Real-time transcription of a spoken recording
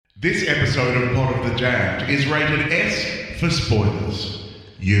This episode of Pod of the Damned is rated S for spoilers.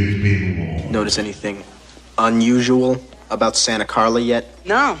 You've been warned. Notice anything unusual about Santa Carla yet?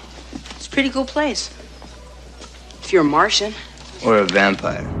 No. It's a pretty cool place. If you're a Martian. Or a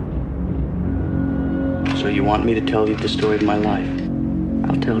vampire. So you want me to tell you the story of my life?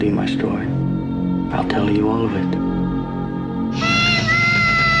 I'll tell you my story. I'll tell you all of it.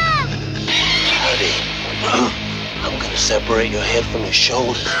 Howdy. I'm gonna separate your head from your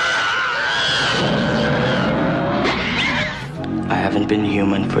shoulders. I haven't been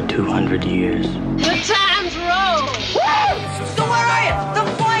human for 200 years. The time's roll! Woo! So where are you? The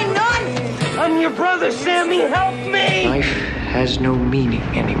flying nun? I'm your brother, Sammy. Help me! Life has no meaning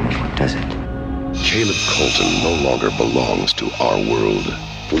anymore, does it? Caleb Colton no longer belongs to our world.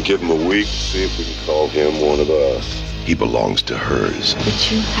 We give him a week, see if we can call him one of us. He belongs to hers.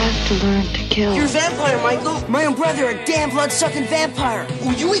 But you have to learn to kill. You're a vampire, Michael. My own brother, a damn blood-sucking vampire.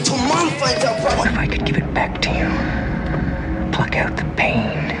 Will you wait till Mom finds out, brother? What if I could give it back to you? Pluck out the pain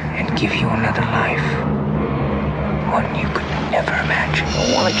and give you another life. One you could never imagine.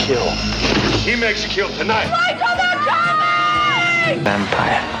 I want to kill. He makes you kill tonight. Michael, they're coming!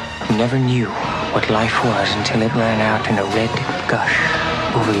 Vampire who never knew what life was until it ran out in a red gush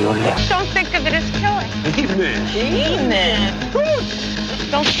over your lips. Don't think of it as killing. Demon.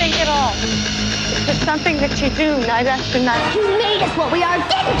 Don't think at all. It's just something that you do night after night. You made us what we are,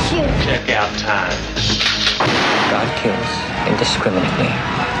 didn't you? Check out time. God kills indiscriminately,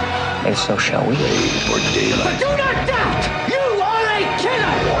 and so shall we. Made for daylight. Do not doubt! You are a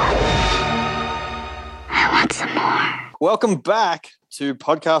killer! I want some more. Welcome back to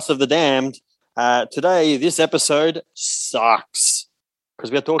Podcast of the Damned. Today, this episode sucks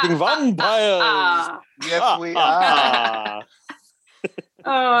because we are talking vampires. Yes, we are.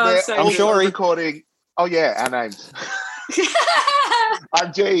 I'm sure recording. Oh yeah, our names.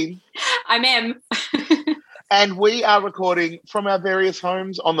 I'm Gene. I'm Em. And we are recording from our various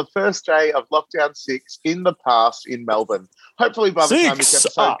homes on the first day of Lockdown 6 in the past in Melbourne. Hopefully by the time this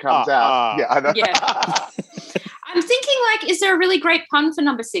episode comes out. Yeah, I know. Yeah. I'm thinking, is there a really great pun for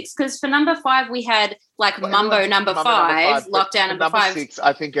number 6? Because for number 5, we had, Mumbo number 5, Lockdown number 5. 6,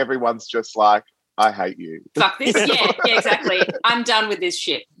 I think everyone's just like, I hate you. Fuck this. Yeah, exactly. I'm done with this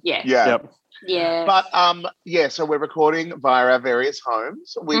shit. Yeah. Yeah. Yep. Yeah. But, so we're recording via our various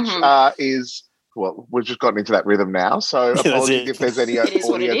homes, which is... Well, we've just gotten into that rhythm now, so apologies if there's any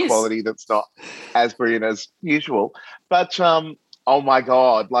audio quality that's not as brilliant as usual. But, oh my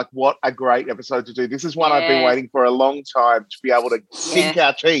God, what a great episode to do. This is one I've been waiting for a long time to be able to sink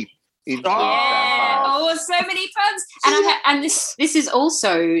our teeth into. Oh, so many puns. And this is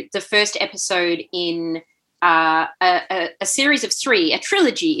also the first episode in a series of 3, a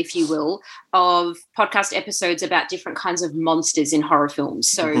trilogy, if you will, of podcast episodes about different kinds of monsters in horror films.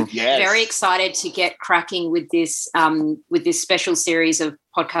 So very excited to get cracking with this special series of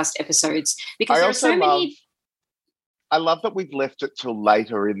podcast episodes because there are so many. I love that we've left it till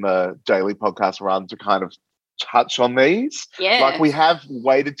later in the daily podcast run to kind of touch on these. Yeah. We have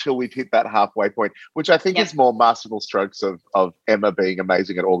waited till we've hit that halfway point, which I think is more masterful strokes of Emma being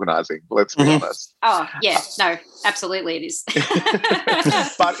amazing at organising. Let's be honest. Oh, yeah. No, absolutely it is.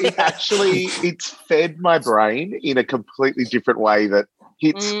 But it's fed my brain in a completely different way that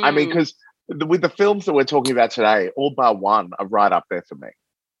hits, because with the films that we're talking about today, all bar one are right up there for me.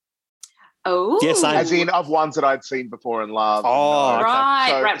 Oh, yes, as in of ones that I'd seen before and loved. Oh,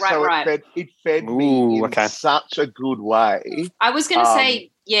 okay. Right. It fed me in such a good way. I was going to say,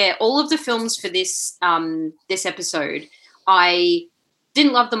 all of the films for this this episode, I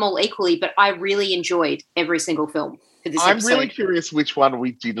didn't love them all equally, but I really enjoyed every single film for this episode. I'm really curious which one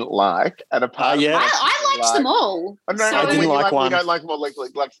we didn't like, and apart, I liked them all. Oh, no, I didn't like one. We don't like them all.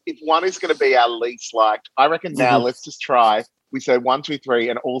 If one is going to be our least liked, I reckon now let's just try. We say 1, 2, 3,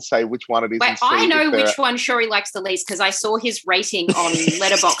 and all say which one it is. Wait, I know which one Shory likes the least because I saw his rating on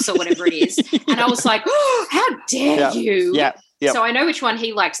Letterboxd or whatever it is, and I was like, "Oh, how dare you!" Yeah. Yep. So I know which one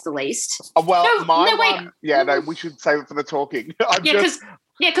he likes the least. We should save it for the talking. Because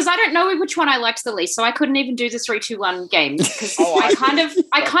I don't know which one I liked the least, so I couldn't even do the 3, 2, 1 game because I kind of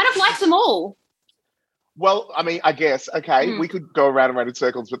like them all. Well, I mean, I guess, we could go around and around in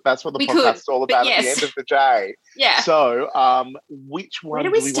circles, but that's what the podcast is all about at the end of the day. Yeah. So which one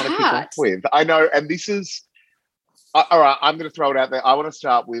do we want to kick off with? I know, and this is, all right, I'm going to throw it out there. I want to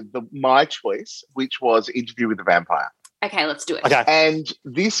start with my choice, which was Interview with the Vampire. Okay, let's do it. Okay. And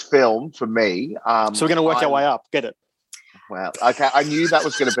this film, for me... so we're going to work our way up. Get it? Well, okay, I knew that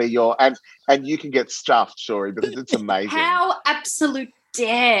was going to be your... And you can get stuffed, Shory, because it's amazing. How absolute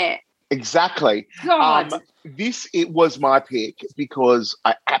dare Exactly. God. It was my pick because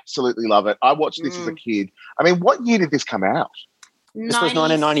I absolutely love it. I watched this as a kid. I mean, what year did this come out? This was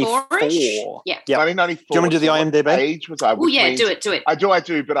 1994. Yeah. 1994. Do you want me to do the IMDb? What age was I? Oh, yeah, do it. I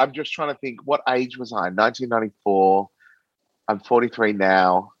do, but I'm just trying to think, what age was I? 1994. I'm 43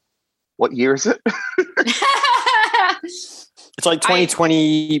 now. What year is it? It's like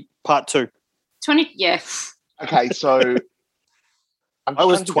 2020 part 2. 20, yeah. Okay, so I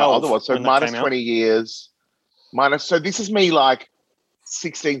was 12. Otherwise, so minus 20 years. So this is me like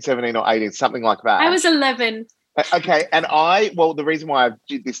 16, 17 or 18, something like that. I was 11. Okay, and the reason why I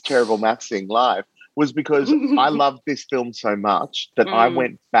did this terrible maths thing live was because I loved this film so much that I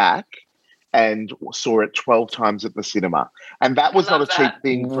went back and saw it 12 times at the cinema. And that was not a cheap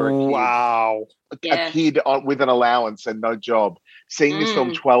thing for a kid. Wow. A kid with an allowance and no job, seeing this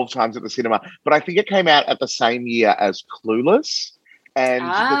film 12 times at the cinema. But I think it came out at the same year as Clueless. And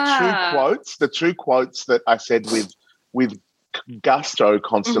the two quotes that I said with gusto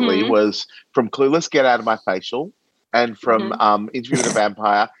constantly was from Clueless, "Get out of my facial," and from Interview with a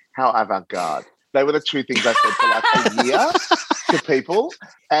Vampire, "How avant-garde." They were the two things I said for like a year to people.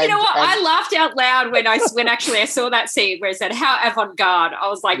 And, you know what? I laughed out loud when actually I saw that scene where it said "How avant-garde." I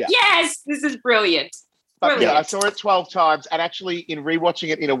was like, yes, this is brilliant. But yeah, I saw it 12 times, and actually in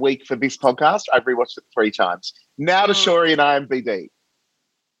rewatching it in a week for this podcast, I've rewatched it 3 times. Now to Shori and IMDb.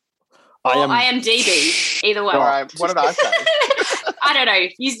 IMDb, either way. What did I say? I don't know.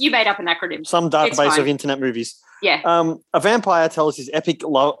 You made up an acronym. Some database of internet movies. Yeah. A vampire tells his epic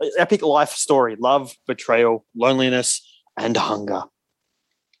life story: love, betrayal, loneliness, and hunger.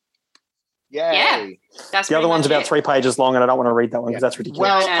 Yay. Yeah. That's the other one's about 3 pages long, and I don't want to read that one because that's ridiculous.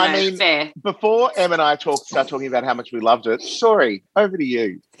 Well, I mean, fair. Before Em and I start talking about how much we loved it, sorry, over to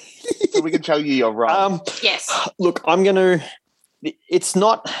you. So we can tell you you're wrong. Yes. Look, I'm going to... It's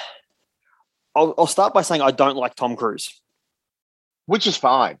not... I'll start by saying I don't like Tom Cruise. Which is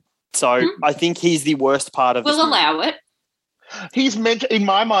fine. So I think he's the worst part of this movie. We'll allow it. He's meant to, in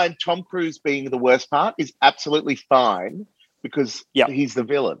my mind, Tom Cruise being the worst part is absolutely fine because he's the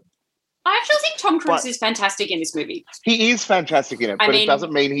villain. I actually think Tom Cruise is fantastic in this movie. He is fantastic in it, but it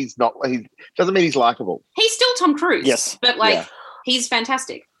doesn't mean he's not. He doesn't mean he's likable. He's still Tom Cruise. Yes, but he's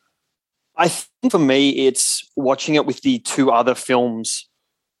fantastic. I think for me, it's watching it with the 2 other films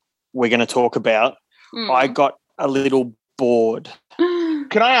we're going to talk about. I got a little bored.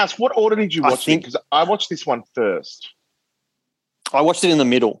 Can I ask, what order did you watch it? Because I watched this one first. I watched it in the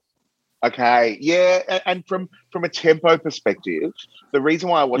middle. Okay, yeah, and from a tempo perspective, the reason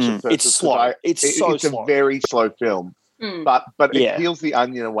why I watched it first is slow. It's slow. A very slow film, but it peels the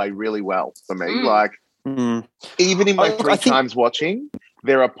onion away really well for me. Like even in my 3 times watching,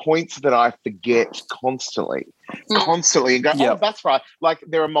 there are points that I forget constantly, and go, oh, that's right. Like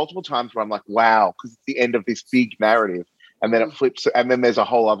there are multiple times where I'm like, wow, because it's the end of this big narrative, and then it flips, and then there's a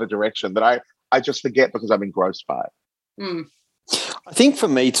whole other direction that I just forget because I'm engrossed by it. I think for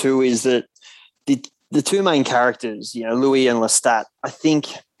me too is that the 2 main characters, Louis and Lestat, I think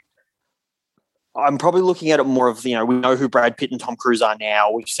I'm probably looking at it more of, we know who Brad Pitt and Tom Cruise are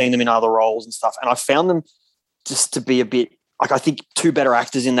now. We've seen them in other roles and stuff. And I found them just to be a bit, like I think 2 better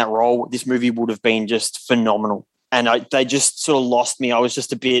actors in that role, this movie would have been just phenomenal. And they just sort of lost me. I was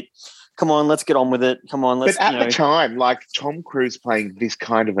just a bit, come on, let's get on with it. Come on, let's. But at the time, like Tom Cruise playing this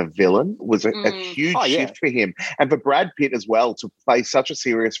kind of a villain was a huge shift for him, and for Brad Pitt as well to play such a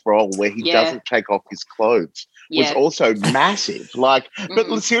serious role where he doesn't take off his clothes was also massive. Like, but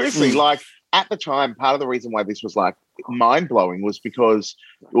seriously, like at the time, part of the reason why this was like mind blowing was because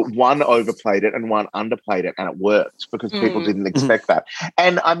one overplayed it and one underplayed it, and it worked because people didn't expect that.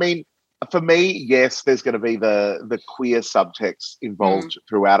 And I mean, for me, yes, there's going to be the queer subtext involved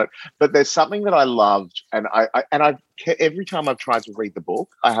throughout it, but there's something that I loved, and I every time I've tried to read the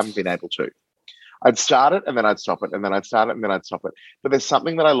book, I haven't been able to. I'd start it and then I'd stop it, and then I'd start it and then I'd stop it. But there's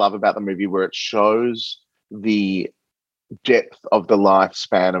something that I love about the movie where it shows the depth of the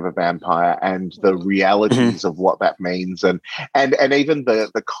lifespan of a vampire and the realities of what that means, and even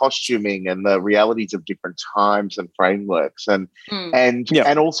the costuming and the realities of different times and frameworks, and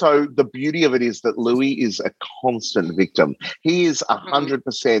also the beauty of it is that Louis is a constant victim. He is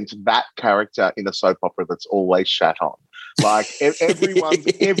 100% that character in a soap opera that's always shat on. Like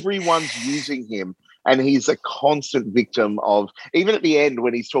everyone's using him. And he's a constant victim of, even at the end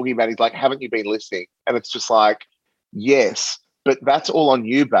when he's talking about, he's like, haven't you been listening? And it's just like, yes, but that's all on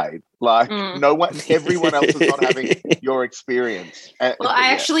you, babe. Like everyone else is not having your experience. Well,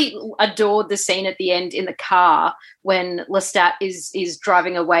 I actually adored the scene at the end in the car when Lestat is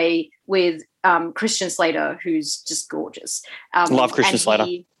driving away with Christian Slater, who's just gorgeous. Love Christian Slater.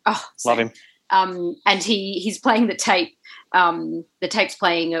 Oh, love him. And he's playing the tape. The tape's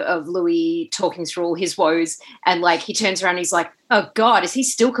playing of Louis talking through all his woes, and like he turns around and he's like, oh God, is he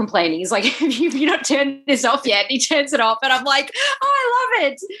still complaining? He's like, have you not turned this off yet? And he turns it off, and I'm like, oh, I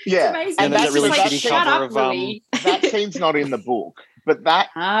love it. Yeah. It's amazing. And that's really like, shitty shut cover up, of, Louis. That scene's not in the book, but that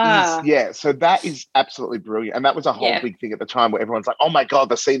is, so that is absolutely brilliant. And that was a whole big thing at the time where everyone's like, oh my God,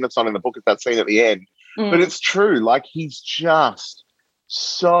 the scene that's not in the book is that scene at the end. But it's true. Like, he's just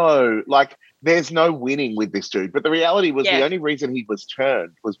so, like, there's no winning with this dude. But the reality was the only reason he was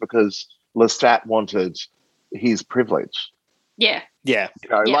turned was because Lestat wanted his privilege. Yeah. Yeah. You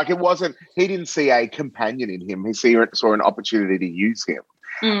know, like it wasn't, he didn't see a companion in him. He saw an opportunity to use him.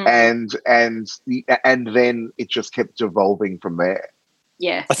 And then it just kept evolving from there.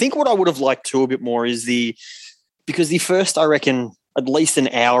 Yeah. I think what I would have liked too a bit more is because the first, I reckon, at least an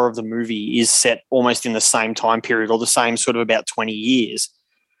hour of the movie is set almost in the same time period or the same sort of about 20 years.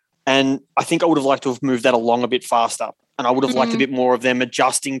 And I think I would have liked to have moved that along a bit faster. And I would have liked a bit more of them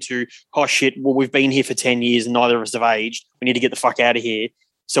adjusting to, oh shit, well, we've been here for 10 years and neither of us have aged. We need to get the fuck out of here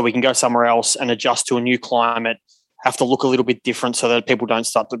so we can go somewhere else and adjust to a new climate, have to look a little bit different so that people don't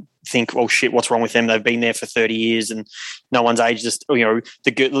start to think, oh shit, what's wrong with them? They've been there for 30 years and no one's aged. Just, you know,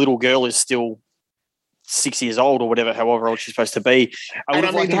 the little girl is still 6 years old or whatever, however old she's supposed to be. I would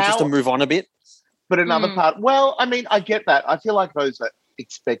have liked them just to move on a bit. But another part, well, I mean, I get that. I feel like those are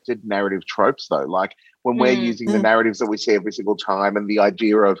expected narrative tropes, though. Like when we're using the narratives that we see every single time and the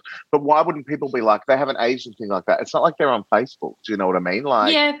idea of, but why wouldn't people be like, they haven't aged and things like that? It's not like they're on Facebook. Do you know what I mean?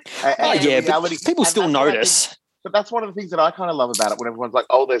 Like, but people still notice. But that's one of the things that I kind of love about it when everyone's like,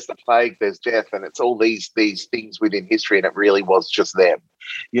 oh, there's the plague, there's death, and it's all these things within history, and it really was just them.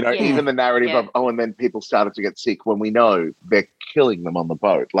 You know, even the narrative of, oh, and then people started to get sick when we know they're killing them on the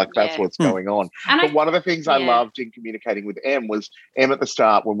boat. Like, that's what's going on. But one of the things I loved in communicating with Em was Em at the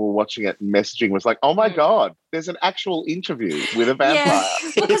start when we were watching it and messaging was like, oh, my God, there's an actual interview with a vampire.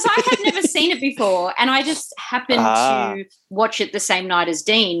 Yeah. Because I had never seen it before, and I just happened to watch it the same night as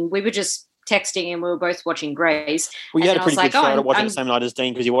Dean. We were just texting and we were both watching Grace. Well, you had a pretty good show to watch it the same night as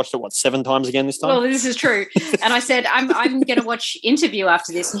Dean because you watched it, 7 times again this time? Well, this is true. And I said, I'm going to watch Interview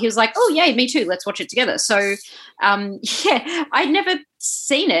after this. And he was like, oh, yeah, me too. Let's watch it together. So, I'd never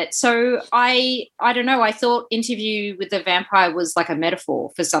seen it. So I don't know. I thought Interview with the Vampire was like a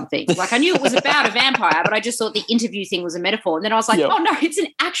metaphor for something. Like I knew it was about a vampire, but I just thought the interview thing was a metaphor. And then I was like, oh, no, it's an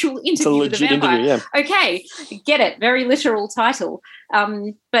actual interview with a vampire. Interview, Okay, get it. Very literal title.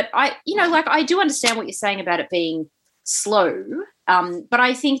 But I do understand what you're saying about it being slow. But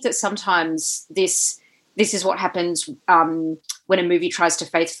I think that sometimes this is what happens when a movie tries to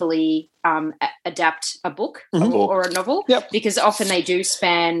faithfully adapt a book or a novel, because often they do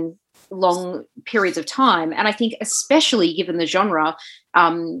span long periods of time. And I think especially given the genre,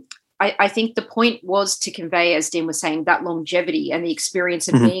 I think the point was to convey, as Dean was saying, that longevity and the experience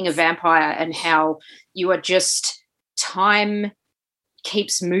of being a vampire and how you are just time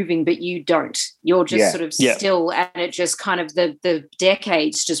keeps moving but you don't. You're just sort of still, and it just kind of the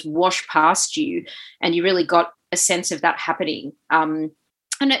decades just wash past you and you really got a sense of that happening.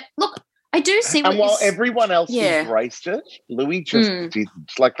 Look, I do see what while everyone else embraced it, Louis just didn't.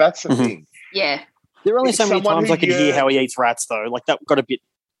 Like that's the thing. Yeah. There are only so many times I could hear how he eats rats though. Like that got a bit,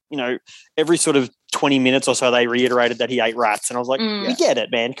 every sort of 20 minutes or so they reiterated that he ate rats and I was like, we get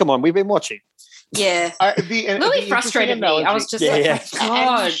it, man. Come on, we've been watching. Yeah. Louis frustrated me. I was just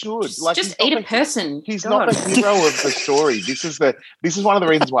God, just eat a person. He's not the hero of the story. This is one of the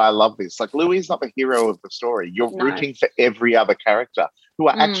reasons why I love this. Like Louis is not the hero of the story. You're rooting for every other character who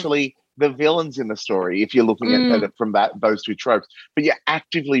are actually the villains in the story if you're looking at it from those two tropes. But you're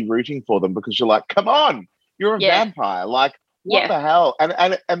actively rooting for them because you're like, come on, you're a vampire. Like, what the hell?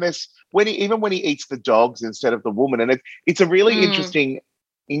 And this when he eats the dogs instead of the woman, and it's a really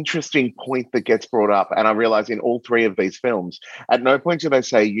interesting point that gets brought up, and I realize in all three of these films, at no point do they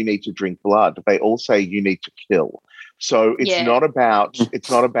say you need to drink blood. They all say you need to kill. So it's not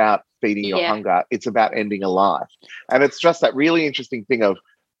about feeding your hunger. It's about ending a life. And it's just that really interesting thing of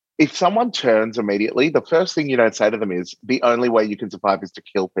if someone turns immediately, the first thing you don't say to them is the only way you can survive is to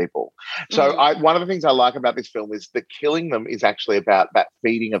kill people. So one of the things I like about this film is that killing them is actually about that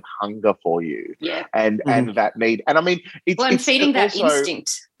feeding of hunger for you and that need. And I mean, it's feeding that also,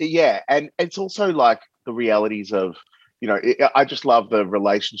 instinct. Yeah. And it's also like the realities of, I just love the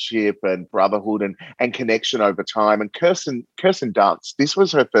relationship and brotherhood and connection over time. And Kirsten Dunst, this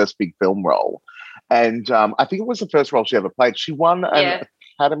was her first big film role. And I think it was the first role she ever played. She won an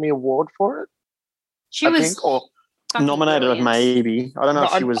Academy Award for it. She was nominated, maybe. I don't know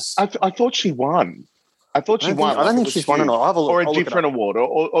if she was. I thought she won. I thought she won. I don't think she's won an award. Or a different award.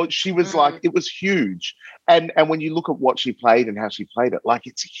 Or she was like, it was huge. And when you look at what she played and how she played it, like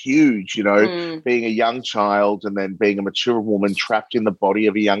it's huge, you know, being a young child and then being a mature woman trapped in the body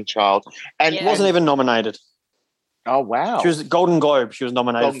of a young child. And wasn't even nominated. Oh, wow. She was Golden Globe. She was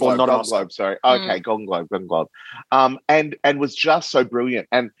nominated for not Golden Globe, sorry. Okay, Golden Globe. And was just so brilliant.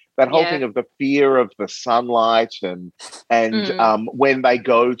 And that whole thing of the fear of the sunlight and when they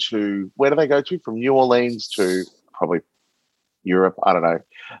go to, where do they go to? From New Orleans to probably Europe, I don't know.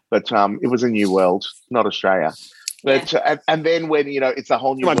 But it was a new world, not Australia. But and then when, you know, it's a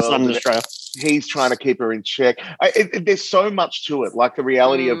whole new world. In Australia. He's trying to keep her in check. There's so much to it, like the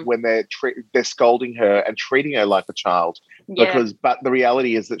reality of when they're scolding her and treating her like a child. But the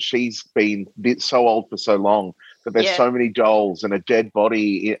reality is that she's been so old for so long that there's so many dolls and a dead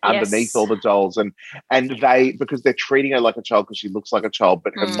body underneath all the dolls, and they, because they're treating her like a child because she looks like a child,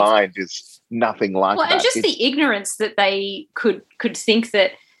 but her mind is nothing like that. And just the ignorance that they could think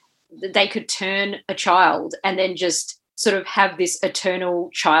that they could turn a child and then just sort of have this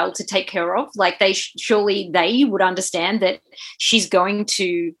eternal child to take care of. Like surely they would understand that she's going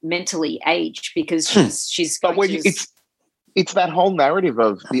to mentally age because she's going to... It's that whole narrative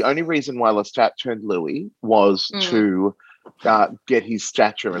of the only reason why Lestat turned Louis was to get his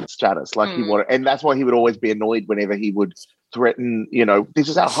stature and status. Like he wanted, and that's why he would always be annoyed whenever he would threaten, you know, this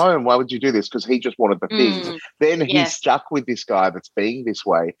is our home, why would you do this? Because he just wanted the things. Then he's stuck with this guy that's being this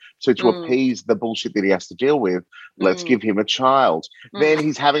way. So to appease the bullshit that he has to deal with, let's give him a child. Then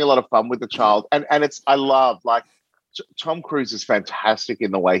he's having a lot of fun with the child. And it's, I love, like, Tom Cruise is fantastic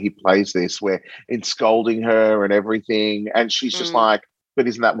in the way he plays this, where in scolding her and everything, and she's just like, but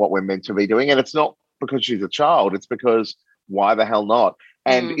isn't that what we're meant to be doing? And it's not because she's a child, it's because why the hell not?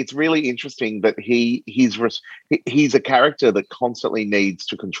 And it's really interesting that he's a character that constantly needs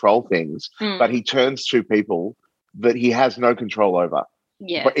to control things, but he turns to people that he has no control over,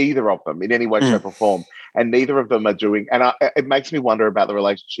 for either of them in any way, shape or form. And neither of them are doing, and it makes me wonder about the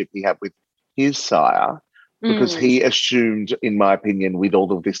relationship he had with his sire, because he assumed, in my opinion, with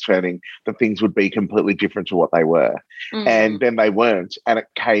all of this turning, that things would be completely different to what they were. And then they weren't, and it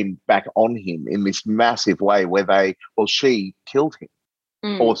came back on him in this massive way where she killed him.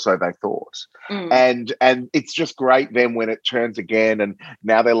 Or so they thought. And it's just great then when it turns again and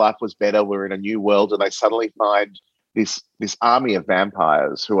now their life was better, we're in a new world, and they suddenly find this army of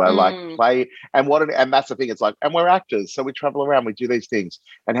vampires who are like and that's the thing, it's like, and we're actors, so we travel around, we do these things.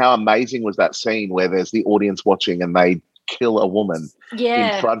 And how amazing was that scene where there's the audience watching and they kill a woman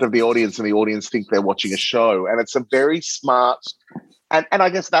in front of the audience, and the audience think they're watching a show. And it's a very smart, and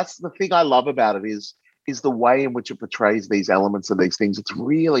I guess that's the thing I love about it is the way in which it portrays these elements of these things. It's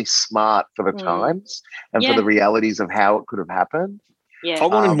really smart for the times and for the realities of how it could have happened. I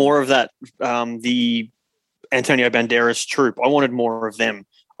wanted more of that, the Antonio Banderas troupe. I wanted more of them.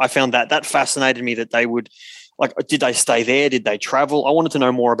 I found that fascinated me, that they would, like, did they stay there? Did they travel? I wanted to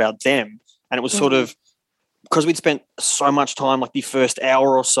know more about them. And it was sort of, because we'd spent so much time, like the first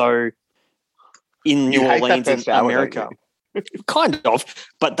hour or so in New Orleans in America. Kind of,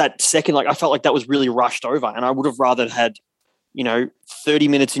 but that second, like, I felt like that was really rushed over, and I would have rather had, 30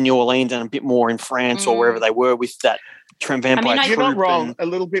 minutes in New Orleans and a bit more in France or wherever they were with that vampire troupe. You're not wrong. A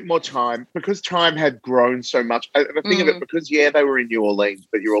little bit more time, because time had grown so much. The thing of it, because they were in New Orleans,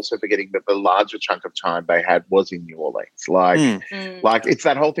 but you're also forgetting that the larger chunk of time they had was in New Orleans. Like it's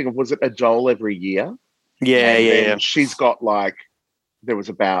that whole thing of, was it a doll every year? Yeah. She's got there was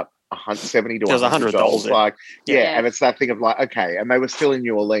about 70 to 100 dolls. And it's that thing of like, okay, and they were still in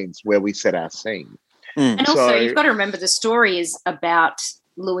New Orleans where we set our scene. And also, you've got to remember the story is about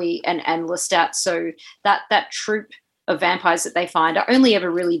Louis and Lestat, so that troupe of vampires that they find are only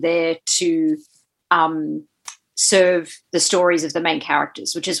ever really there to serve the stories of the main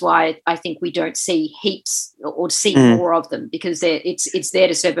characters, which is why I think we don't see heaps or see more of them, because it's there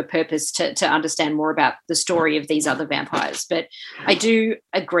to serve a purpose to understand more about the story of these other vampires. But I do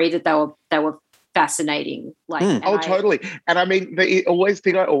agree that they were fascinating. Totally. And I mean, the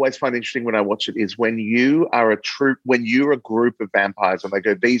thing I always find interesting when I watch it is when you are a troupe, when you're a group of vampires and they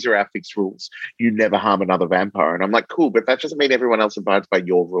go, these are our fixed rules, you never harm another vampire. And I'm like, cool, but that doesn't mean everyone else abides by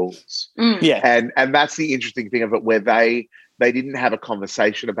your rules. And that's the interesting thing of it, where they didn't have a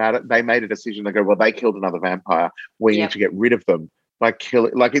conversation about it. They made a decision. They go, well, they killed another vampire, we need to get rid of them. They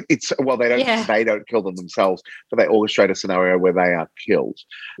don't kill them themselves, but they orchestrate a scenario where they are killed.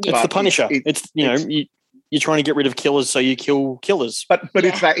 It's the Punisher. You're trying to get rid of killers, so you kill killers. But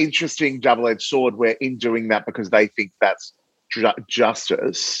it's that interesting double-edged sword where, in doing that, because they think that's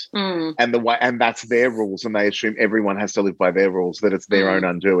justice and the way, and that's their rules, and they assume everyone has to live by their rules, that it's their own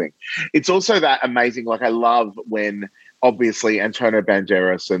undoing. It's also that amazing, like I love when obviously Antonio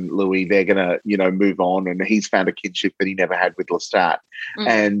Banderas and Louis, they're gonna, move on, and he's found a kinship that he never had with Lestat.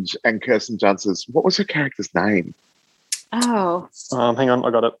 And Kirsten Dunst's, what was her character's name? Oh. Hang on,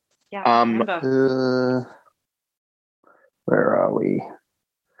 I got it. Yeah. Where are we?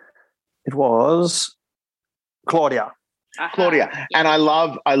 It was Claudia. Claudia. And I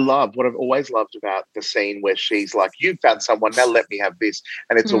love what I've always loved about the scene where she's like, you found someone, now let me have this.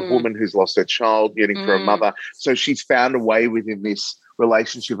 And it's a woman who's lost her child, yearning for a mother. So she's found a way within this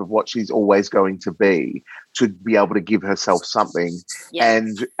relationship of what she's always going to be able to give herself something.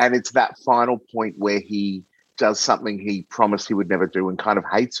 Yes. And it's that final point where he does something he promised he would never do and kind of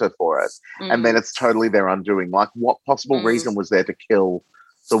hates her for it. And then it's totally their undoing. Like, what possible reason was there to kill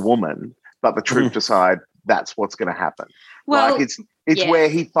the woman? But the troop decide that's what's going to happen. Well, like it's where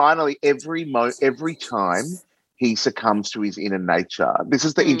he finally, every time he succumbs to his inner nature. This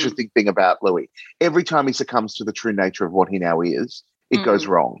is the interesting thing about Louis. Every time he succumbs to the true nature of what he now is, it goes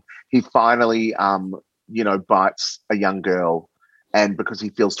wrong. He finally, bites a young girl, and because he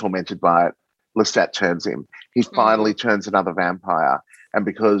feels tormented by it, Lestat turns him. He finally turns another vampire, and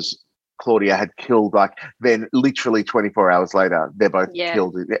because Claudia had killed, then literally 24 hours later, they're both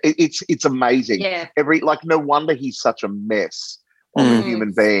killed. It's amazing. Yeah. No wonder he's such a mess of a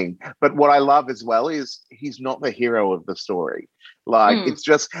human being. But what I love as well is he's not the hero of the story. It's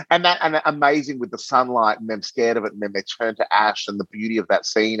just, and amazing with the sunlight and them scared of it, and then they turn to ash, and the beauty of that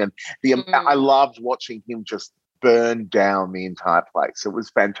scene. And I loved watching him just burn down the entire place. It was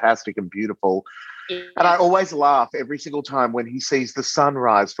fantastic and beautiful. Yeah. And I always laugh every single time when he sees the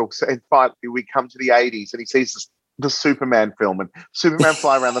sunrise. And finally, we come to the 80s and he sees the Superman film and Superman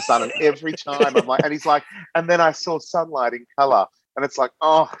fly around the sun. And every time I'm like, and he's like, and then I saw sunlight in color. And it's like,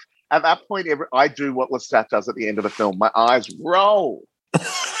 oh, at that point, I do what Lestat does at the end of the film. My eyes roll.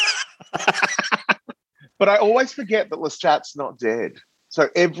 But I always forget that Lestat's not dead. So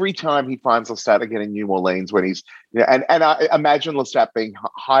every time he finds Lestat again in New Orleans, when he's, and I imagine Lestat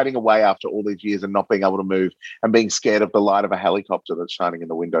hiding away after all these years and not being able to move and being scared of the light of a helicopter that's shining in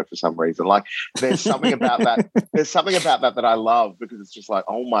the window for some reason. Like, there's something about that. There's something about that I love, because it's just like,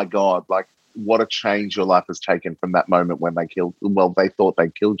 oh my God, like, what a change your life has taken from that moment when they thought they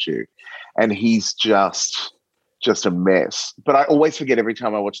killed you. And he's just a mess. But I always forget every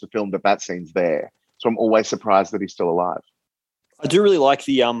time I watch the film that scene's there. So I'm always surprised that he's still alive. I do really like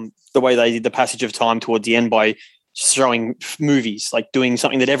the way they did the passage of time towards the end by showing movies, like doing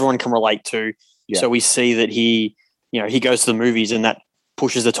something that everyone can relate to. Yeah. So we see that he goes to the movies, and that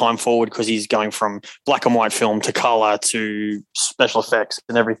pushes the time forward because he's going from black and white film to color to special effects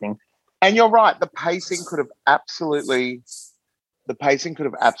and everything. And you're right. The pacing could have absolutely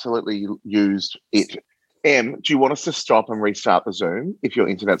used it. Em, do you want us to stop and restart the Zoom if your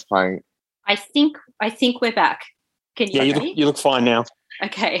internet's playing? I think we're back. Can you hear me? You look fine now.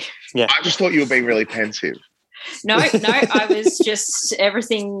 Okay. Yeah. I just thought you were being really pensive. No, I was just,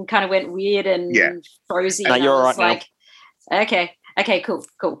 everything kind of went weird and frozy. No, you're all right like, now. Okay, cool.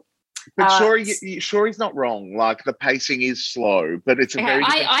 But sure he's not wrong. Like, the pacing is slow, but it's very...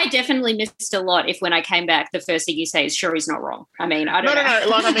 I definitely missed a lot if when I came back, the first thing you say is, sure he's not wrong. I mean, I don't know. No.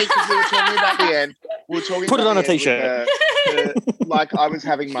 Like, I mean, because we were talking about the end. Put it on a T-shirt. Like, I was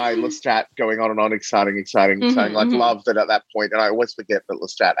having my Lestat going on and on, exciting, saying, like, loved it at that point. And I always forget that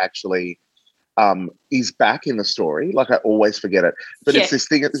Lestat actually is back in the story. Like, I always forget it. But it's this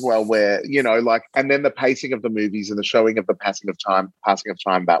thing as well where, and then the pacing of the movies and the showing of the passing of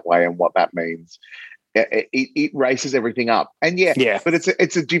time that way and what that means. It races everything up. And but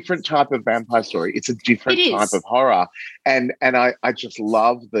it's a different type of vampire story. It's a different type of horror. And I just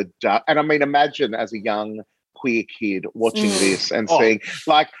love the dark. And I mean, imagine as a young queer kid watching this and seeing,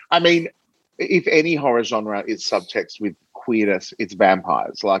 like, I mean, if any horror genre is subtext with queerness, it's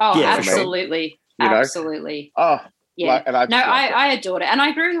vampires. Like, absolutely. I mean? Absolutely. Oh, yeah. Like, and I adored it. And I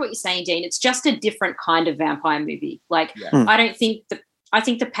agree with what you're saying, Dean. It's just a different kind of vampire movie. Like, I think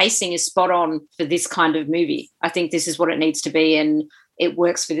the pacing is spot on for this kind of movie. I think this is what it needs to be, and it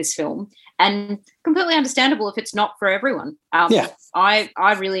works for this film. And completely understandable if it's not for everyone.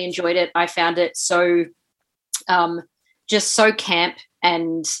 I really enjoyed it. I found it so just so camp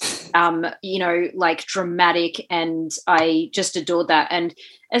and like dramatic, and I just adored that. And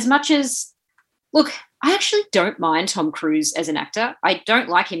as much as, look, I actually don't mind Tom Cruise as an actor. I don't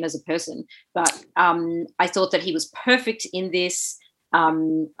like him as a person, but I thought that he was perfect in this.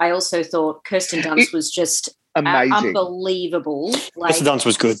 I also thought Kirsten Dunst was just amazing, unbelievable. Kirsten Dunst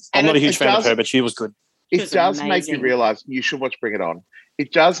was good. I'm not a huge fan of her, but she was good. it does make you realise you should watch Bring It On.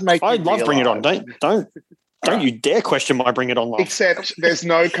 It does make I love Bring It On. Don't you dare question my Bring It On love. Except there's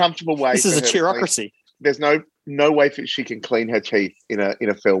no comfortable way. This is a cheerocracy. There's no way that she can clean her teeth in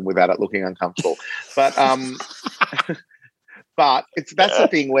a film without it looking uncomfortable. But but that's the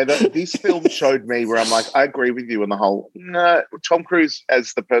thing where this film showed me where I'm like, I agree with you on the whole. No, Tom Cruise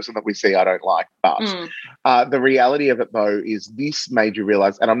as the person that we see, I don't like. But the reality of it, though, is this made you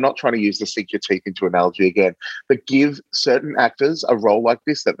realise, and I'm not trying to use the sink your teeth into analogy again, but give certain actors a role like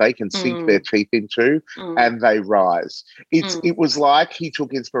this that they can sink their teeth into and they rise. It was like he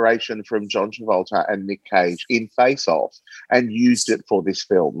took inspiration from John Travolta and Nick Cage in Face Off and used it for this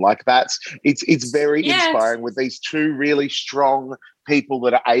film. Like it's very inspiring with these two really strong people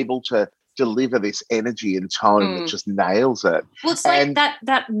that are able to deliver this energy and tone that just nails it. Well, it's like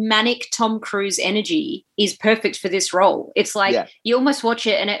that manic Tom Cruise energy is perfect for this role. It's like you almost watch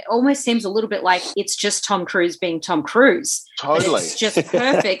it and it almost seems a little bit like it's just Tom Cruise being Tom Cruise. Totally. It's just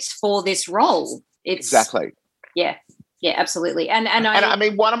perfect for this role. Exactly. Yeah. Yeah, absolutely. And I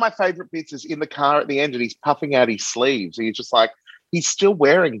mean, one of my favourite bits is in the car at the end and he's puffing out his sleeves and you're just like, he's still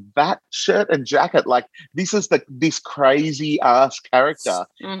wearing that shirt and jacket. Like, this is this crazy-ass character,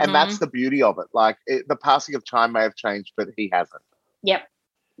 and that's the beauty of it. Like, the passing of time may have changed, but he hasn't. Yep,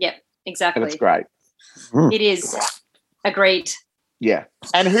 exactly. And it's great. It is. Agreed. Yeah.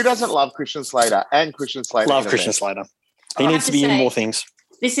 And who doesn't love Christian Slater? And Christian Slater. Love Christian Slater. He needs to be in more things.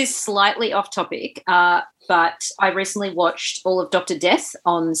 This is slightly off topic, but I recently watched all of Dr. Death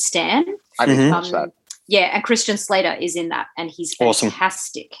on Stan. I didn't watch that. Yeah, and Christian Slater is in that, and he's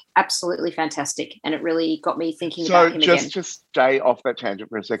fantastic, absolutely fantastic, and it really got me thinking about him again. So just to stay off that tangent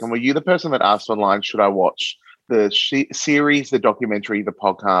for a second, were you the person that asked online, should I watch the series, the documentary, the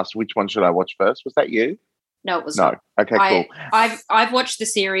podcast? Which one should I watch first? Was that you? No, it was not. Okay, cool. I've watched the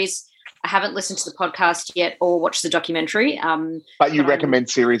series. I haven't listened to the podcast yet or watched the documentary. But you recommend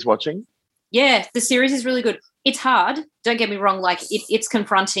series watching? Yeah, the series is really good. It's hard. Don't get me wrong. Like it's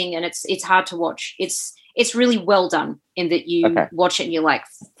confronting and it's hard to watch. It's really well done in that you watch it and you're like,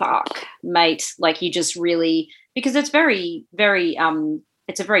 fuck, mate. Like you just really, because it's very, very,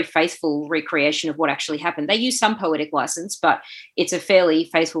 it's a very faithful recreation of what actually happened. They use some poetic license, but it's a fairly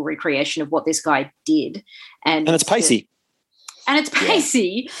faithful recreation of what this guy did. And it's pacey.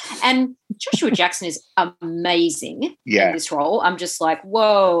 And Joshua Jackson is amazing in this role. I'm just like,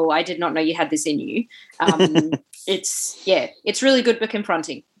 whoa, I did not know you had this in you. It's really good but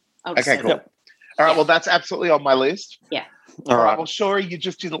confronting. Okay, cool. All right, well, that's absolutely on my list. Yeah. All right. Well, sorry, you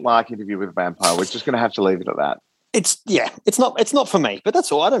just didn't like Interview with a Vampire. We're just going to have to leave it at that. It's not for me, but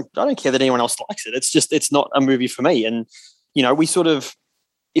that's all. I don't care that anyone else likes it. It's not a movie for me. And we sort of,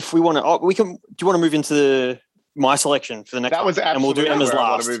 if we want to, we can. Do you want to move into my selection for the next? That was absolutely and we'll do Emma's where last.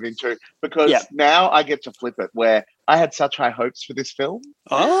 I want to move into because now I get to flip it. Where I had such high hopes for this film.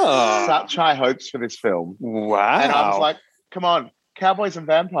 Oh, such high hopes for this film. Wow! And I was like, come on, cowboys and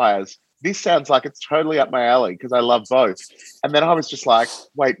vampires. This sounds like it's totally up my alley because I love both. And then I was just like,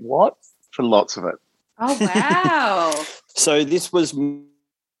 wait, what? For lots of it. Oh, wow. So this was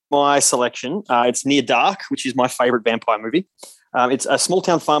my selection. It's Near Dark, which is my favorite vampire movie. It's a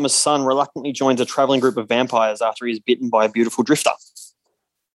small-town farmer's son reluctantly joins a traveling group of vampires after he is bitten by a beautiful drifter.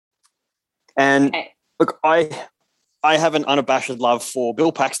 And look, I have an unabashed love for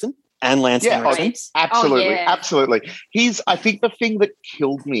Bill Paxton and Lance Henriksen. Absolutely, absolutely. I think the thing that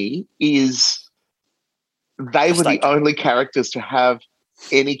killed me is they were the only characters to have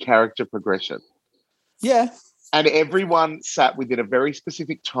any character progression. Yeah. And everyone sat within a very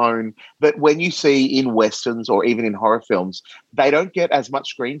specific tone that when you see in Westerns or even in horror films, they don't get as much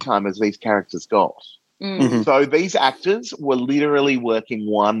screen time as these characters got. Mm-hmm. So these actors were literally working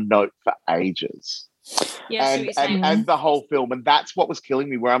one note for ages. And the whole film, and that's what was killing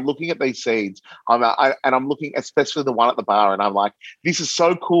me. Where I'm looking at these scenes, I'm looking, especially the one at the bar, and I'm like, "This is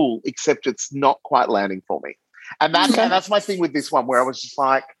so cool," except it's not quite landing for me. And that's my thing with this one, where I was just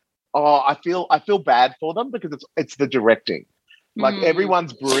like, "Oh, I feel bad for them because it's the directing. Like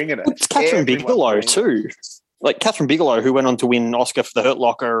everyone's bringing it." It's Catherine Bigelow too. Like Catherine Bigelow, who went on to win an Oscar for The Hurt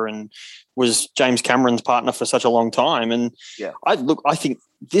Locker and was James Cameron's partner for such a long time. And I think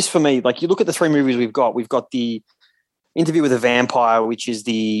this for me, like you look at the three movies we've got the Interview with a Vampire, which is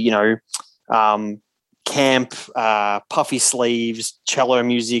the, camp, puffy sleeves, cello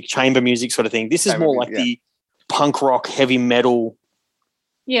music, chamber music sort of thing. This is more like the punk rock, heavy metal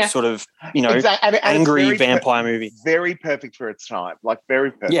sort of, angry vampire movie. Very perfect for its time. Like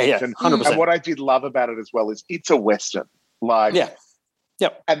very perfect. Yeah, 100%. And what I did love about it as well is it's a Western. Like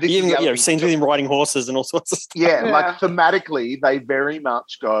Yep. And this scenes with him riding horses and all sorts of stuff. Yeah, like thematically, they very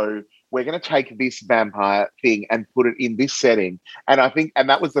much go we're going to take this vampire thing and put it in this setting. And I think, and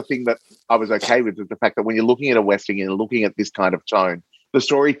that was the thing that I was okay with, the fact that when you're looking at a Western, you're looking at this kind of tone, the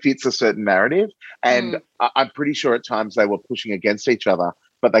story fits a certain narrative. And I'm pretty sure at times they were pushing against each other,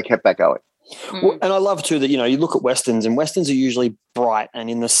 but they kept that going. Well, and I love too that, you know, you look at Westerns and Westerns are usually bright and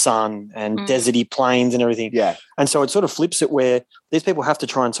in the sun and deserty plains and everything. Yeah. And so it sort of flips it where these people have to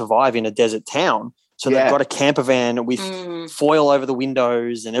try and survive in a desert town. So they've got a camper van with foil over the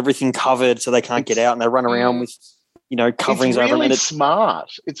windows and everything covered so they can't get out, and they run around with, you know, coverings over them. It's smart.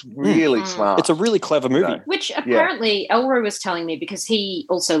 It's really smart. It's a really clever movie. Which apparently Elroy was telling me, because he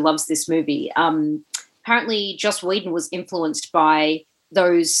also loves this movie. Apparently Joss Whedon was influenced by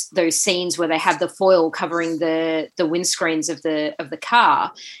those scenes where they have the foil covering the windscreens of the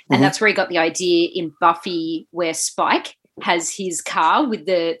car. And that's where he got the idea in Buffy where Spike has his car with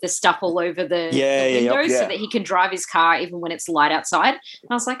the stuff all over the windows so that he can drive his car even when it's light outside.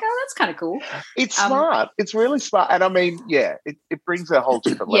 And I was like, oh, that's kind of cool. It's smart. It's really smart. And I mean, it brings a whole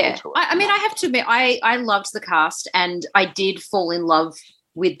different level to it. I mean, I have to admit, I loved the cast, and I did fall in love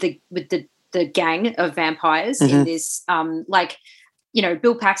with the gang of vampires in this, like, you know,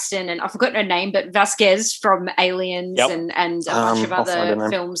 Bill Paxton, and I've forgotten her name, but Vasquez from Aliens and a bunch of other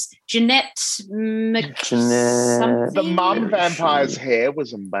films. Jeanette the mum vampire's hair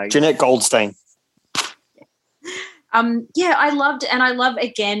was amazing. Jeanette Goldstein. I love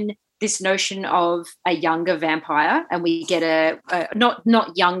again this notion of a younger vampire, and we get a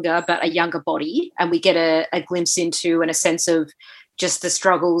not younger, but a younger body, and we get a glimpse into and a sense of just the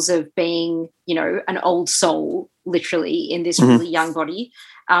struggles of being, you know, an old soul, literally, in this really young body.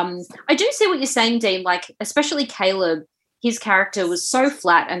 I do see what you're saying, Dean, like, especially Caleb, his character was so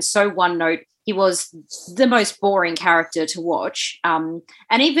flat and so one note. He was the most boring character to watch. And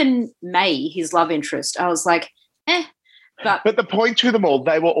even May, his love interest, I was like, But the point to them all,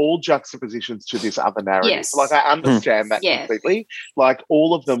 they were all juxtapositions to this other narrative. Yes. Like, I understand that completely. Like,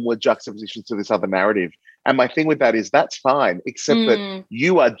 all of them were juxtapositions to this other narrative. And my thing with that is that's fine, except that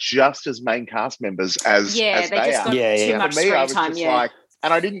you are just as main cast members as they just are. got too much For me, I was screen time, just like,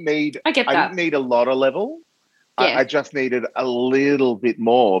 and I didn't need a lot of level. I just needed a little bit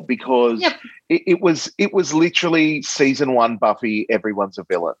more because it was literally season 1 Buffy, everyone's a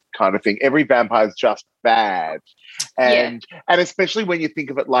villain kind of thing. Every vampire's just bad. And especially when you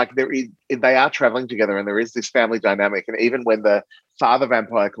think of it like they are traveling together and there is this family dynamic, and even when the father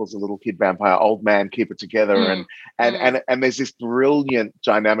vampire calls the little kid vampire, old man, keep it together, and there's this brilliant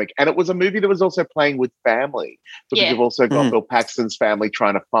dynamic. And it was a movie that was also playing with family, because you've also got Bill Paxton's family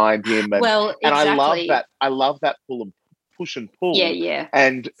trying to find him, and I love that push and pull.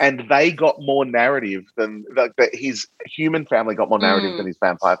 And they got more narrative than his human family got more narrative than his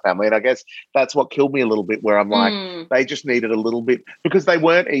vampire family. And I guess that's what killed me a little bit, where I'm like, they just needed a little bit, because they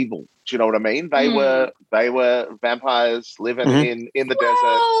weren't evil. Do you know what I mean? They were vampires living in the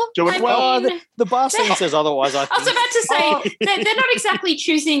desert, doing well. The bar scene says otherwise. I was about to say they're not exactly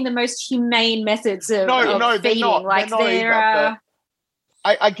choosing the most humane methods of feeding. Like they're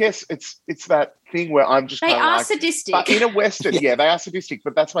I guess it's that thing where I'm just they are like, sadistic. But in a Western, they are sadistic,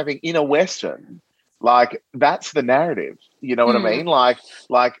 but that's my thing. In a Western, like, that's the narrative. You know what I mean? Like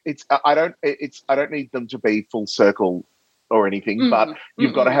I don't need them to be full circle or anything, but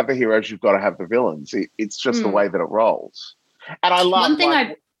you've got to have the heroes, you've got to have the villains. It's just the way that it rolls. And I love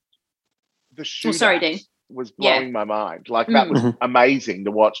the shootout was blowing my mind. Like, that was amazing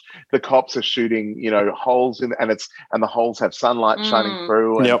to watch. The cops are shooting, you know, holes in, and the holes have sunlight shining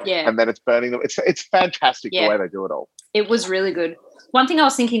through, and then it's burning them. It's fantastic the way they do it all. It was really good. One thing I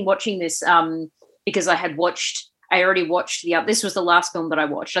was thinking watching this, because I already watched this was the last film that I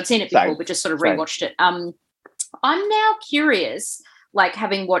watched. I'd seen it before, but just sort of rewatched it. I'm now curious, like,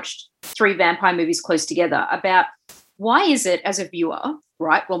 having watched 3 vampire movies close together, about why is it, as a viewer,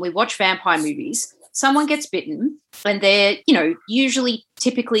 right, when we watch vampire movies, someone gets bitten and they're, you know, usually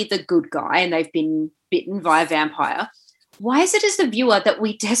typically the good guy and they've been bitten by a vampire. Why is it, as the viewer, that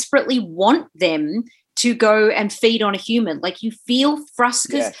we desperately want them to go and feed on a human? Like, you feel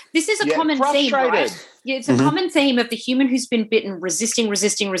frustrated. This is a common theme, right? Yeah, it's a common theme of the human who's been bitten resisting.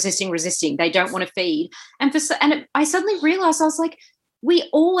 They don't want to feed. I suddenly realized, I was like, we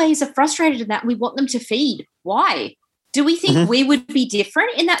always are frustrated in that. We want them to feed. Why? Do we think we would be different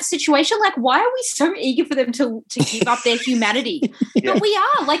in that situation? Like, why are we so eager for them to give up their humanity? But we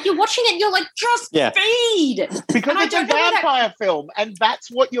are. Like, you're watching it and you're like, just feed. Because it's a vampire film, and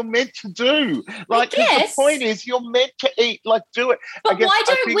that's what you're meant to do. Like, the point is, you're meant to eat. Like, do it. But why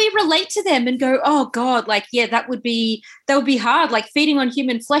don't we relate to them and go, oh, God, like, that would be hard, like feeding on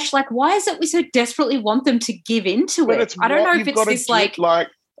human flesh. Like, why is it we so desperately want them to give into it? I don't know if it's this, like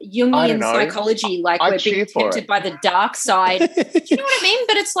Jungian psychology, like we're being tempted by the dark side. Do you know what I mean?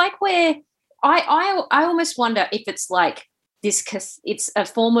 But it's like where I almost wonder if it's like this, it's a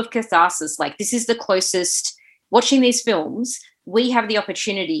form of catharsis. Like this is the closest, watching these films, we have the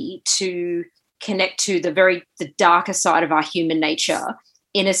opportunity to connect to the darker side of our human nature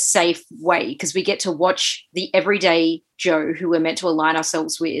in a safe way, because we get to watch the everyday Joe who we're meant to align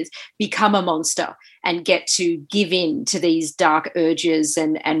ourselves with become a monster and get to give in to these dark urges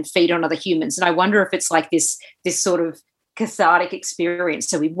and feed on other humans. And I wonder if it's like this sort of cathartic experience.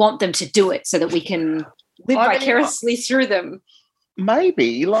 So we want them to do it so that we can live vicariously through them.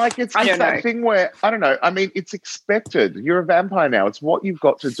 Maybe. Like it's that thing where, I don't know, I mean, it's expected. You're a vampire now. It's what you've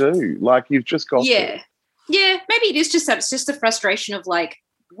got to do. Like you've just got to. Yeah, maybe it is just that. It's just the frustration of like,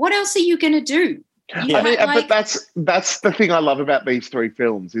 what else are you going to do? But that's the thing I love about these three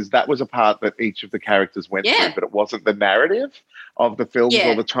films is that was a part that each of the characters went through, but it wasn't the narrative of the films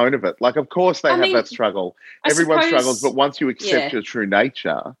or the tone of it. Like, of course, they have that struggle. Everyone struggles, but once you accept your true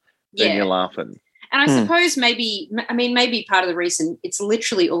nature, then you're laughing. And I suppose maybe part of the reason it's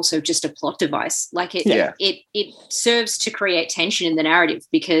literally also just a plot device. Like it serves to create tension in the narrative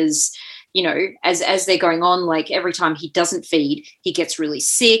because, you know, as they're going on, like every time he doesn't feed, he gets really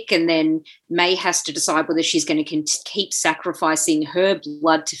sick, and then May has to decide whether she's going to keep sacrificing her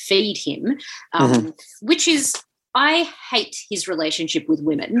blood to feed him, which is, I hate his relationship with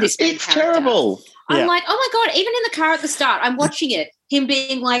women. It's terrible. I'm like, oh my God, even in the car at the start, I'm watching it, him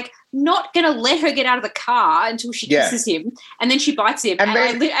being like, not going to let her get out of the car until she kisses him, and then she bites him. And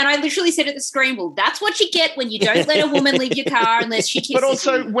I literally said at the screen, well, that's what you get when you don't let a woman leave your car unless she kisses you. But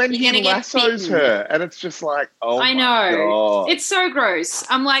also when he lassos her, and it's just like, oh I know. My God. It's so gross.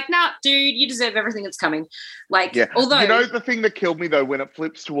 I'm like, nah, dude, you deserve everything that's coming. Like, although... You know the thing that killed me, though, when it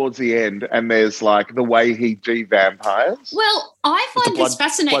flips towards the end and there's, like, the way he de-vampires? Well, I find this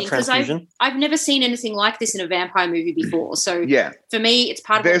fascinating because I've never seen anything like this in a vampire movie before. So for me, it's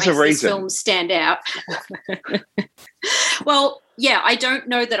part of what makes this film stand out. Well, yeah, I don't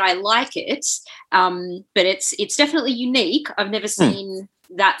know that I like it, but it's definitely unique. I've never seen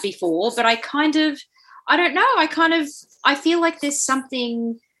that before, but I don't know. I feel like there's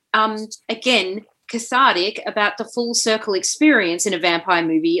something, again, cathartic about the full circle experience in a vampire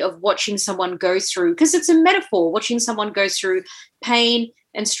movie of watching someone go through, because it's a metaphor, watching someone go through pain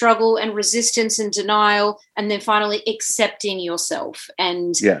and struggle and resistance and denial, and then finally accepting yourself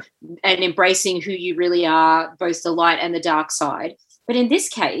and embracing who you really are, both the light and the dark side. But in this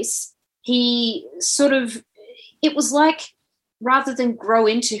case, he sort of, it was like rather than grow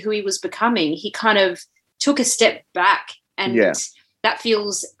into who he was becoming, he kind of took a step back, and that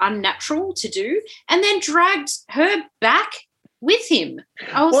feels unnatural to do, and then dragged her back with him.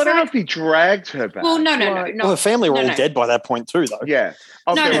 I don't know if he dragged her back. Well, no. Well, her family were all dead by that point too, though. Yeah.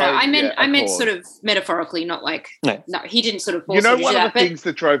 No. I meant sort of metaphorically, not like no. He didn't sort of force her to do that. One of the things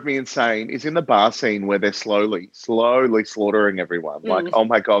that drove me insane is in the bar scene where they're slowly slaughtering everyone. Like, oh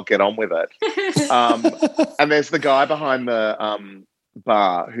my God, get on with it. And there's the guy behind the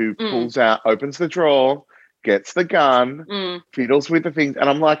bar who pulls out, opens the drawer, gets the gun, fiddles with the things, and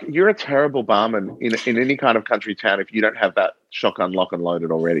I'm like, you're a terrible barman in any kind of country town if you don't have that shotgun lock and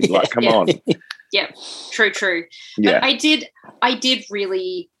loaded already. Like, come on. Yeah, true. Yeah. But I did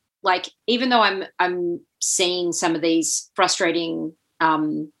really like, even though I'm seeing some of these frustrating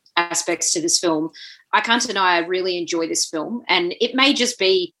aspects to this film, I can't deny I really enjoy this film, and it may just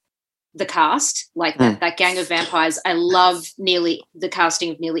be the cast, like that gang of vampires. I love the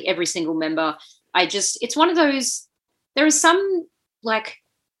casting of nearly every single member. It's one of those, there is some, like,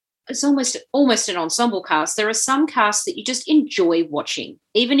 it's almost an ensemble cast. There are some casts that you just enjoy watching.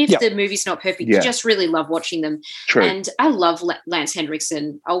 Even if the movie's not perfect, you just really love watching them. True. And I love Lance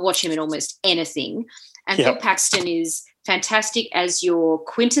Henriksen. I'll watch him in almost anything. And Bill Paxton is fantastic as your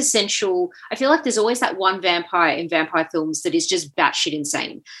quintessential, I feel like there's always that one vampire in vampire films that is just batshit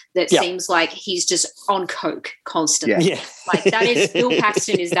insane, that seems like he's just on coke constantly. Like that is, Bill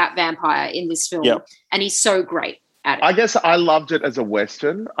Paxton is that vampire in this film, and he's so great at it. I guess I loved it as a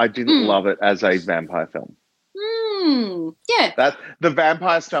Western. I didn't love it as a vampire film. Yeah. That the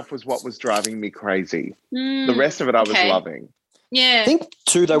vampire stuff was what was driving me crazy. The rest of it I was loving. Yeah. I think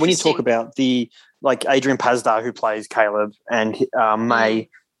too, though, when you talk about like Adrian Pasdar, who plays Caleb, and May,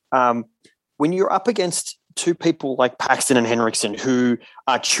 when you're up against two people like Paxton and Henriksen who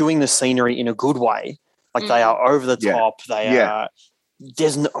are chewing the scenery in a good way, like they are over the top, they are.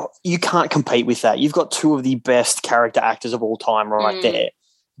 You can't compete with that. You've got two of the best character actors of all time right there.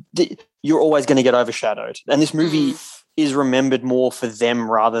 You're always going to get overshadowed, and this movie is remembered more for them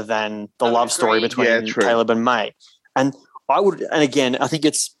rather than the love story between Caleb and May. And I would, and again, I think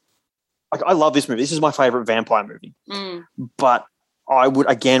it's like I love this movie. This is my favorite vampire movie, but I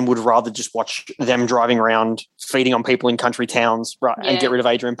would rather just watch them driving around, feeding on people in country towns, right, and get rid of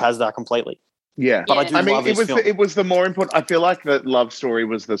Adrian Pasdar completely. Yeah, but I mean, it was the more important. I feel like the love story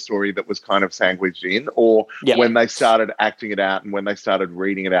was the story that was kind of sandwiched in, or when they started acting it out and when they started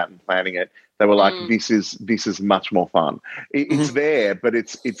reading it out and planning it, they were like, "This is much more fun." It's there, but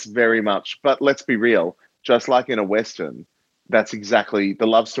it's very much. But let's be real, just like in a Western. That's exactly the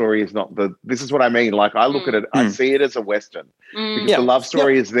love story is not the. This is what I mean. Like I look at it, I see it as a Western because the love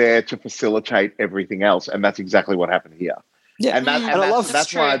story is there to facilitate everything else, and that's exactly what happened here. Yeah, and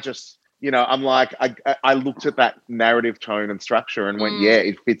that's why I just I'm like I looked at that narrative tone and structure and went,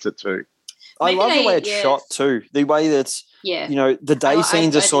 it fits it too. I love the way it's shot too. The way that's the day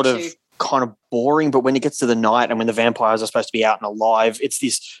scenes are sort of kind of boring, but when it gets to the night and when the vampires are supposed to be out and alive, it's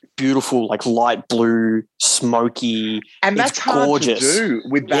this beautiful, like light blue, smoky, and that's gorgeous to do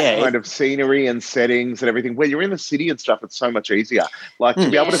with that kind of scenery and settings and everything. Where you're in the city and stuff, it's so much easier. Like to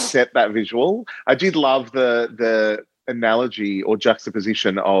be able to set that visual. I did love the analogy or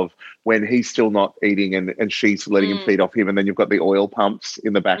juxtaposition of when he's still not eating and she's letting him feed off him, and then you've got the oil pumps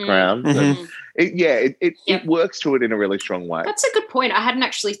in the background. It works to it in a really strong way. That's a good point. I hadn't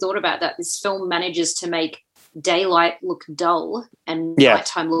actually thought about that. This film manages to make daylight look dull and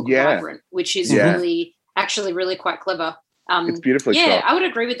nighttime look vibrant, which is really quite clever. It's beautifully shot. Yeah, I would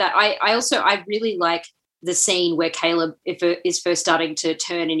agree with that. I really like the scene where Caleb is first starting to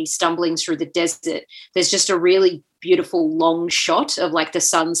turn and he's stumbling through the desert. There's just a really beautiful long shot of like the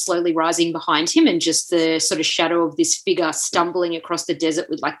sun slowly rising behind him and just the sort of shadow of this figure stumbling across the desert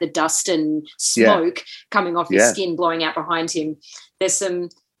with like the dust and smoke coming off his skin blowing out behind him. There's some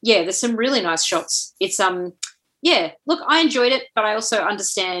really nice shots. It's look, I enjoyed it, but I also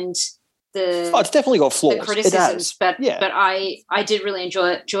understand it's definitely got flaws. The criticisms, but I did really enjoy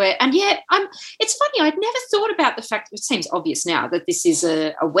it. And it's funny, I'd never thought about the fact, it seems obvious now, that this is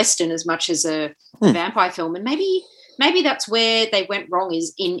a Western as much as a vampire film, and maybe that's where they went wrong,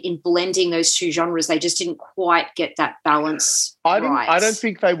 is in blending those two genres. They just didn't quite get that balance right. I don't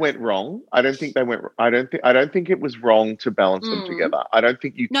think they went wrong. I don't think it was wrong to balance them together. I don't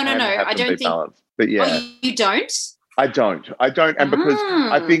think you can have them be balanced. But you don't? I don't. And because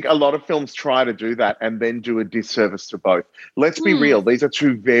I think a lot of films try to do that and then do a disservice to both. Let's be real. These are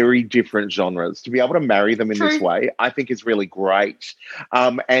two very different genres. To be able to marry them in this way, I think is really great.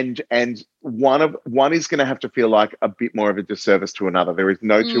 And one is going to have to feel like a bit more of a disservice to another. There is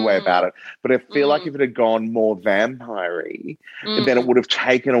no two way about it. But I feel like if it had gone more vampire-y, then it would have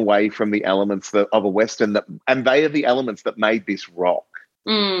taken away from the elements of a Western, and they are the elements that made this rock.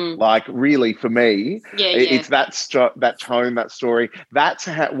 Like really, for me, it's that tone, that story. That's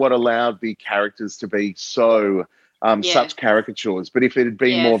what allowed the characters to be so such caricatures. But if it had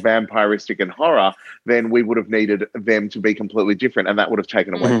been more vampiristic and horror, then we would have needed them to be completely different, and that would have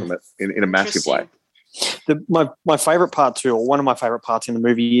taken away from it in a massive way. My favorite part too, or one of my favorite parts in the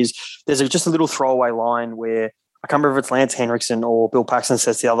movie, is there's just a little throwaway line where I can't remember if it's Lance Henriksen or Bill Paxton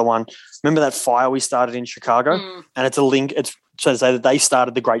says to the other one, remember that fire we started in Chicago? And it's a link. It's to say that they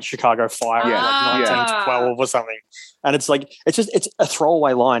started the Great Chicago Fire in like 1912 or something. And it's like, it's a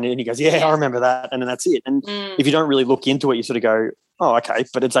throwaway line. And he goes, I remember that. And then that's it. And if you don't really look into it, you sort of go, oh, okay.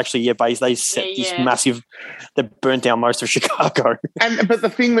 But it's actually, they set this massive, they burnt down most of Chicago. But the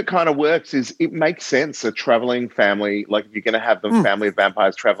thing that kind of works is it makes sense, a traveling family, like if you're going to have the family of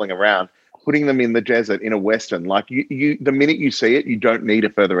vampires traveling around, putting them in the desert in a Western, like you the minute you see it, you don't need a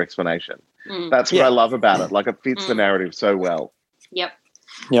further explanation. That's what I love about it. Like it fits the narrative so well. Yep.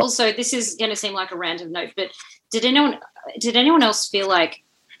 Also, this is going to seem like a random note, but did anyone else feel like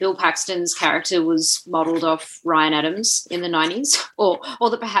Bill Paxton's character was modelled off Ryan Adams in the 90s, or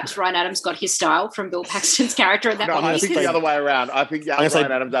that perhaps Ryan Adams got his style from Bill Paxton's character? I think the other way around. I think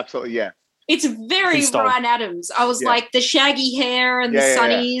Ryan Adams absolutely, It's very Ryan Adams. I was like the shaggy hair and the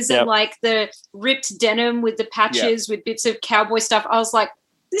sunnies and like the ripped denim with the patches with bits of cowboy stuff. I was like,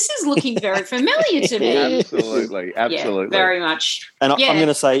 this is looking very familiar to me. Absolutely. Yeah, very much. And I'm going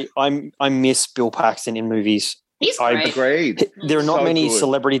to say I miss Bill Paxton in movies. He's great. Agreed. There are not many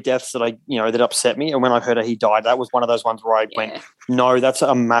celebrity deaths that that upset me. And when I heard that he died, that was one of those ones where I went, no, that's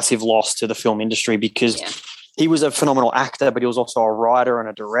a massive loss to the film industry, because he was a phenomenal actor, but he was also a writer and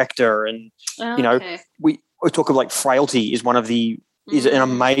a director. And, we talk of like Frailty is is an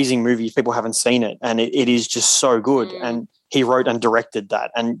amazing movie if people haven't seen it. And it is just so good. And he wrote and directed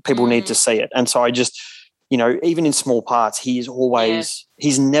that, and people need to see it. And so I just, even in small parts, he's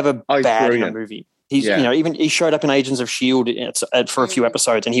never bad in a movie. He's, even he showed up in Agents of S.H.I.E.L.D. for a few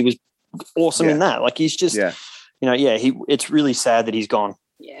episodes, and he was awesome in that. Like he's just, it's really sad that he's gone.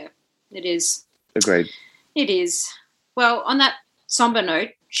 Yeah, it is. Agreed. It is. Well, on that somber note,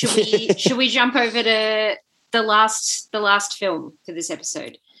 should we jump over to the last film for this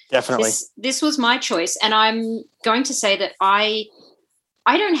episode? Definitely. This was my choice, and I'm going to say that I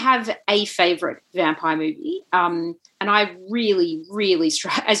don't have a favorite vampire movie, and I really, really,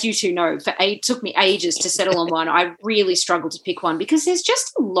 as you two know, it took me ages to settle on one. I really struggled to pick one because there's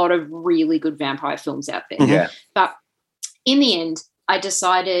just a lot of really good vampire films out there. Yeah. But in the end, I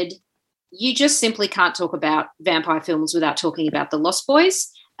decided you just simply can't talk about vampire films without talking about The Lost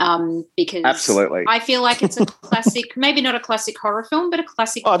Boys. Because absolutely, I feel like it's a classic, maybe not a classic horror film, but a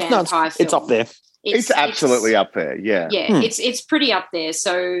classic vampire film. It's up there. It's absolutely up there. Yeah, it's pretty up there.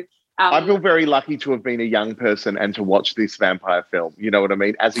 So I feel very lucky to have been a young person and to watch this vampire film. You know what I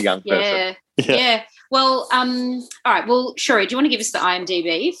mean? As a young person. Yeah. Well, all right. Well, Shuri, do you want to give us the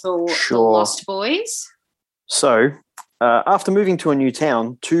IMDb for The Lost Boys? So, after moving to a new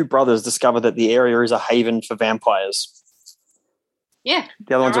town, two brothers discover that the area is a haven for vampires. Yeah.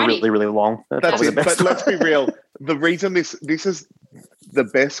 The other ones are really, really long. That's it. But let's be real. The reason this is the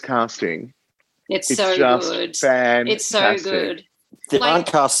best casting. It's so just good. Fantastic. It's so good. There aren't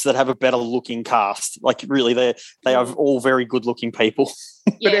casts that have a better looking cast. Like really, they are all very good looking people.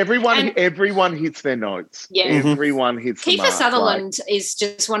 But everyone hits their notes. Yeah. Everyone hits the mark. Kiefer Sutherland is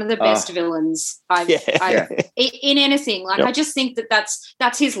just one of the best villains I've in anything. Like I just think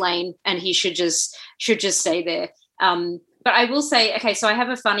that's his lane, and he should just stay there. But I will say, okay, so I have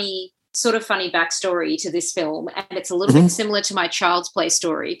a funny backstory to this film, and it's a little bit similar to my Child's Play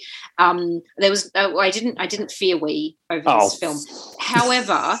story. I didn't fear we over this film.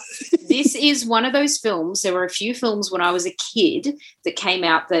 However, this is one of those films. There were a few films when I was a kid that came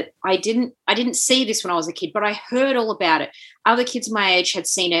out that I didn't see this when I was a kid, but I heard all about it. Other kids my age had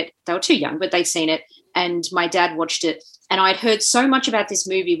seen it. They were too young, but they'd seen it, and my dad watched it. And I'd heard so much about this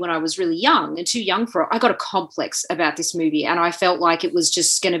movie when I was really young and too young for it. I got a complex about this movie, and I felt like it was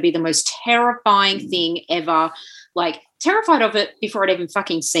just going to be the most terrifying thing ever. Like, terrified of it before I'd even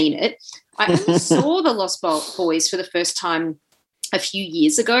fucking seen it. I only saw The Lost Boys for the first time a few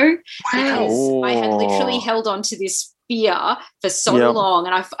years ago because I had literally held on to this fear for so long,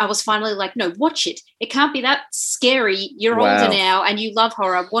 and I was finally like, no, watch it. It can't be that scary. You're older now and you love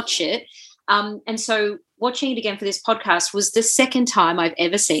horror. Watch it. And so watching it again for this podcast was the second time I've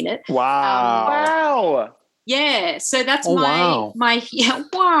ever seen it. Wow. Yeah. So that's So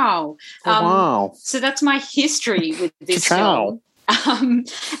that's my history with this film. And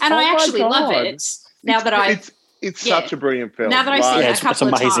I actually love it. Now that it's such a brilliant film. Now that I've seen it a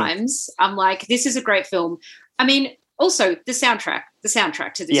couple of times, I'm like, this is a great film. I mean, also the soundtrack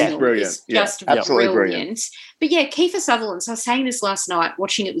to this film is just brilliant. But yeah, Kiefer Sutherland, so I was saying this last night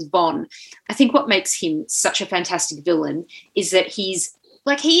watching it with Bon, I think what makes him such a fantastic villain is that he's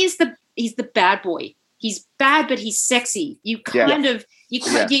the bad boy. He's bad, but he's sexy. You kind of you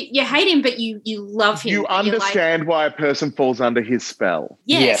hate him, but you love him. You understand why a person falls under his spell.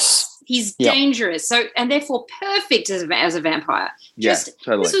 Yes. He's dangerous, so and therefore perfect as a vampire. This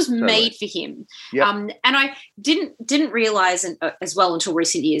was made for him. Yep. And I didn't realize as well until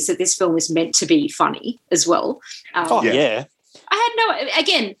recent years that this film is meant to be funny as well. I had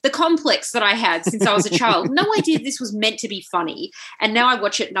the complex that I had since I was a child. No idea this was meant to be funny, and now I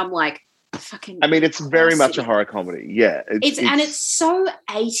watch it and I'm like, fucking. I mean, it's very much a horror comedy. Yeah, it's so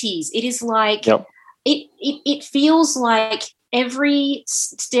 80s. It is like it feels like every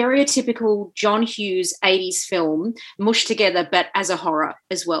stereotypical John Hughes 80s film mushed together, but as a horror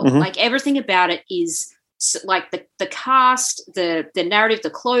as well. Like everything about it is like the cast, the narrative, the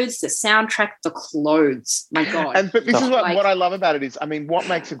clothes, the soundtrack, the clothes. My God. But this is what I love about it is, I mean, what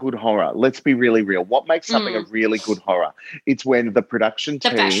makes a good horror? Let's be really real. What makes something a really good horror? It's when the production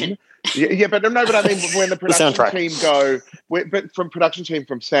team. Fashion. But I mean when the production team from production team,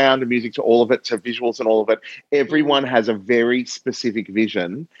 from sound and music to all of it, to visuals and all of it, everyone has a very specific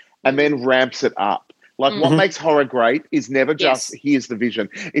vision and then ramps it up. Like what makes horror great is never just here's the vision.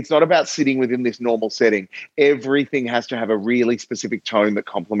 It's not about sitting within this normal setting. Everything has to have a really specific tone that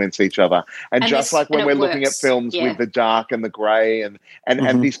complements each other. And just like when we're looking at films with the dark and the grey and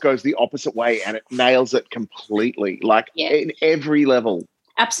this goes the opposite way and it nails it completely, like in every level.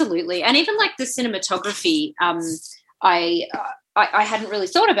 Absolutely. And even like the cinematography, I hadn't really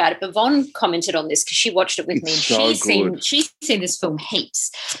thought about it, but Von commented on this because she watched it with me, and she's seen this film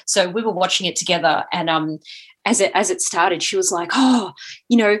heaps. So we were watching it together, and as it started, she was like, "Oh,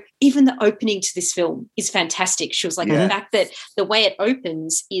 even the opening to this film is fantastic." She was like, "The fact that the way it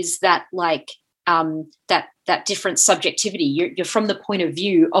opens is that like that different subjectivity. You're from the point of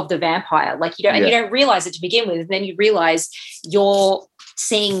view of the vampire. Like you don't realize it to begin with, and then you realize you're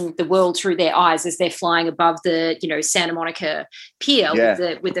seeing the world through their eyes as they're flying above the Santa Monica Pier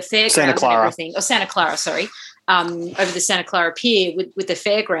with the fairgrounds and everything. Or Santa Clara, sorry, over the Santa Clara Pier with the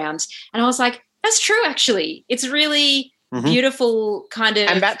fairgrounds. And I was like, that's true. Actually, it's really beautiful kind of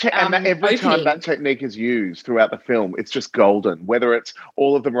and every time that technique is used throughout the film, it's just golden. Whether it's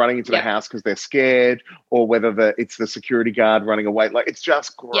all of them running into the house because they're scared, or whether it's the security guard running away, like it's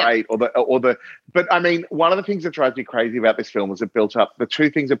just great. But I mean, one of the things that drives me crazy about this film is the two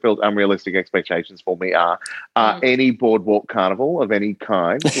things that built unrealistic expectations for me are any boardwalk carnival of any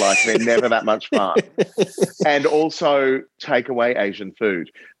kind, like they're never that much fun, and also takeaway Asian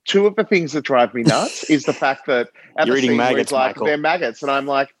food. Two of the things that drive me nuts is the fact that you're eating maggots, Michael. They're maggots, and I'm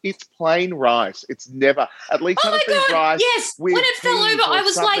like, it's plain rice. It's never at least rice. Yes, when it fell over, I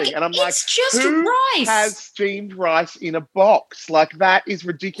was like, and I'm it's just rice. Has steamed rice in a box? Like that is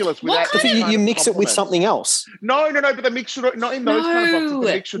ridiculous. You mix it with something else. No, but the mix should not in those kind of boxes. The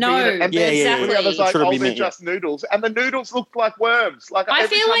mix should be in it. And exactly. The others like, they're just noodles, and the noodles look like worms. Like I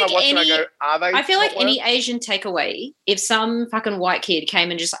feel like I feel like any Asian takeaway, if some fucking white kid came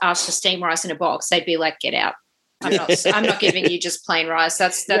and just asked for steamed rice in a box, they'd be like, get out. I'm not giving you just plain rice.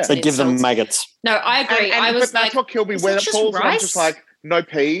 That's they give them maggots. No, I agree. But that's what killed me when it falls. I'm just like, no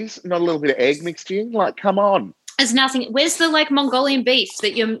peas, not a little bit of egg mixed in. Like, come on. There's nothing. Where's the Mongolian beef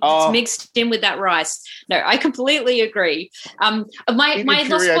that you're mixed in with that rice? No, I completely agree. My Lost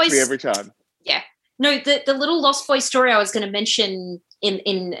Boys me every time. Yeah. No, the little Lost Boys story I was going to mention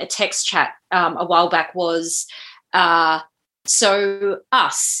in a text chat a while back was. So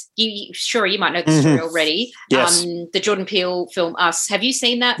Us, you might know the story already. Yes. The Jordan Peele film Us. Have you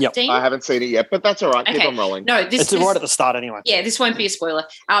seen that, Dean? I haven't seen it yet, but that's all right. Keep on rolling. No, it's right at the start anyway. Yeah, this won't be a spoiler.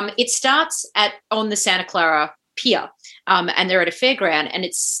 It starts on the Santa Clara Pier, and they're at a fairground, and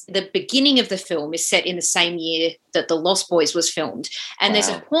it's the beginning of the film is set in the same year that The Lost Boys was filmed. And there's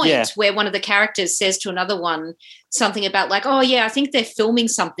a point where one of the characters says to another one something about like, oh, yeah, I think they're filming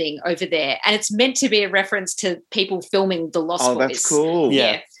something over there. And it's meant to be a reference to people filming The Lost Boys. Oh, that's cool.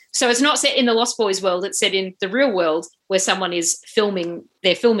 Yeah. So it's not set in the Lost Boys world. It's set in the real world where someone is filming.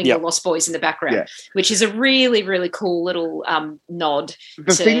 They're filming the Lost Boys in the background, which is a really, really cool little nod.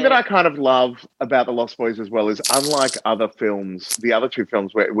 The thing that I kind of love about the Lost Boys as well is unlike other films, the other two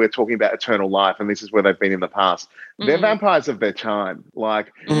films where we're talking about eternal life, and this is where they've been in the past, they're vampires of their time.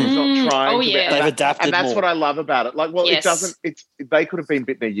 Like, it's not trying to be. They've adapted and that's more. What I love about it. Like, well, it doesn't, they could have been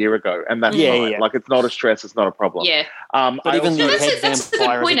bitten a year ago, and that's fine. Like, it's not a stress, it's not a problem. Yeah. But even that's a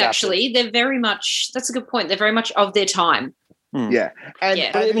good point, actually. They're very much, that's a good point. They're very much of their time. Yeah. But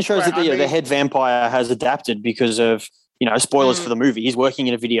it even shows that the head vampire has adapted because of, spoilers for the movie. He's working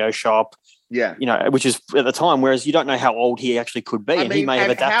in a video shop. Yeah. Which is at the time, whereas you don't know how old he actually could be, and he may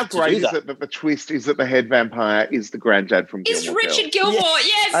have adapted to do that. How great is it that the twist is that the head vampire is the granddad from Gilmore? It's Richard Gilmore.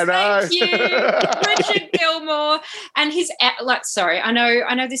 Yes, thank you. Richard Gilmore. And his, I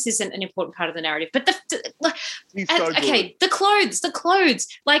know this isn't an important part of the narrative, but he's so good. The clothes.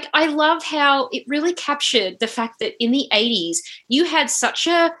 Like, I love how it really captured the fact that in the 80s, you had such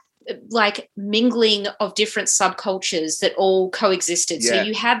a mingling of different subcultures that all coexisted. So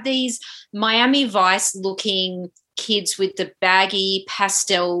you had these Miami Vice looking kids with the baggy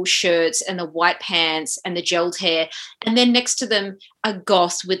pastel shirts and the white pants and the gelled hair, and then next to them a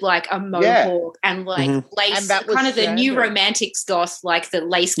goth with like a mohawk and like lace, and kind of the new romantics goth, like the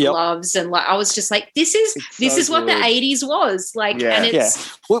lace gloves, and like I was just like, this is what the 80s was like. And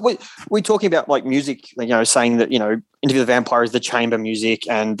it's we're talking about like music, saying that Interview with the Vampire is the chamber music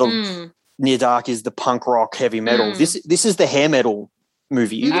and the Near Dark is the punk rock heavy metal. This is the hair metal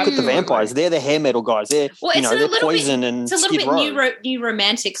movie. You look at the vampires; they're the hair metal guys. They're they're Poison and it's a little bit new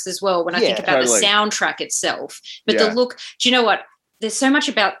romantics as well. When I think about the soundtrack itself, but the look. Do you know what? There's so much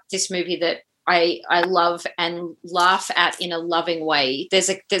about this movie that I love and laugh at in a loving way. There's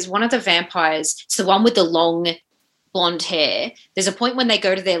one of the vampires. It's the one with the long blonde hair. There's a point when they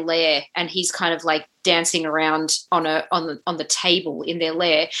go to their lair and he's kind of like dancing around on the table in their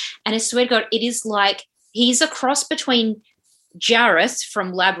lair, and I swear to God, it is like he's a cross between Jareth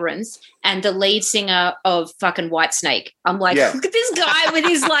from Labyrinth and the lead singer of fucking Whitesnake. I'm like, look at this guy with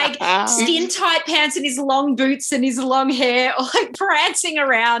his like skin tight pants and his long boots and his long hair, like prancing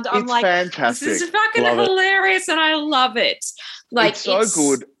around. I'm like, fantastic. This is fucking hilarious, and I love it. Like, it's so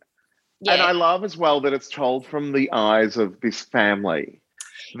good. Yeah. And I love as well that it's told from the eyes of this family.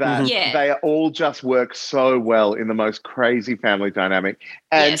 That they all just work so well in the most crazy family dynamic.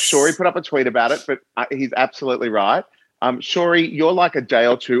 And Shori put up a tweet about it, but he's absolutely right. Shori, you're like a day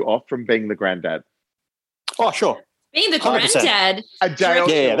or two off from being the granddad. Oh, sure. Being the granddad. A day or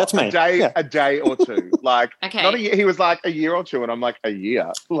two. Yeah, that's me. A day or two. Like, okay. Not a year. He was like a year or two, and I'm like, a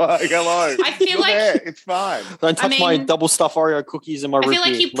year? Like, hello. I feel like there. It's fine. Don't touch my double stuffed Oreo cookies and my root beer. I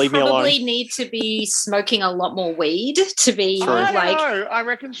feel like you Leave me alone. probably need to be smoking a lot more weed to be I don't know. I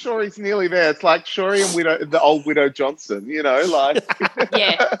reckon Shori's nearly there. It's like Shori and the old Widow Johnson, like.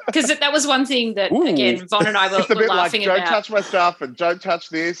 Yeah, because that was one thing that, again, Von and I were laughing about. Don't touch my stuff and don't touch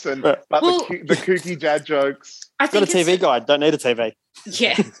this and the kooky dad jokes. Got a TV guide. Don't need a TV.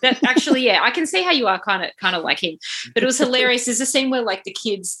 Yeah, that actually, I can see how you are kind of like him. But it was hilarious. There's a scene where like the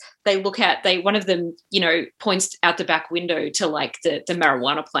kids, one of them, points out the back window to like the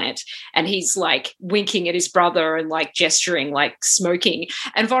marijuana plant, and he's like winking at his brother and like gesturing, like smoking.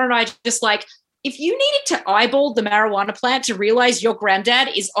 And Von and I just like, if you needed to eyeball the marijuana plant to realize your granddad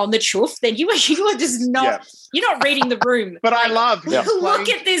is on the chuff, then you are just not, you're not reading the room. But I love, look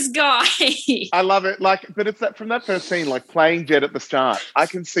at this guy. I love it. But it's from that first scene, like playing Jed at the start. I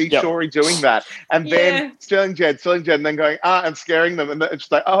can see Shori doing that. And then stealing Jed, and then going, and scaring them. And it's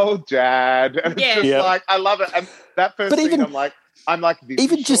just like, oh, Dad. And it's just like, I love it. And that first scene, I'm like,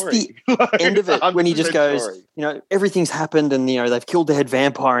 even just the end of it when he just goes, everything's happened and, they've killed the head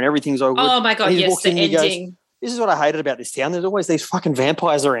vampire and everything's all good. Oh, my God, yes, the ending. Goes, this is what I hated about this town. There's always these fucking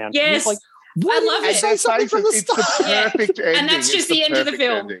vampires around. Yes. Like, I love it. Say something from the start. It's the perfect ending. And that's just the end of the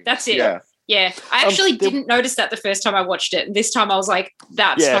film. Ending. That's it. Yeah. I actually didn't notice that the first time I watched it. And this time I was like,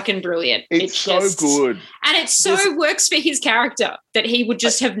 that's fucking brilliant. It's so good. And it so works for his character that he would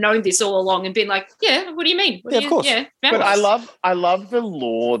just have known this all along and been like, what do you mean? Of course. Yeah, but I love the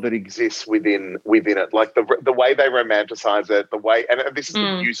lore that exists within it. Like the way they romanticize it, the way, and this is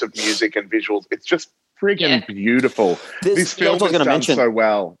the use of music and visuals. It's just friggin' beautiful. This film is done so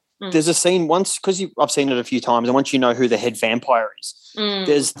well. There's a scene once, because I've seen it a few times, and once you know who the head vampire is,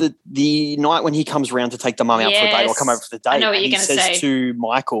 there's the night when he comes around to take the mum out for a date or come over for the date. I know what and you're going to say. He says to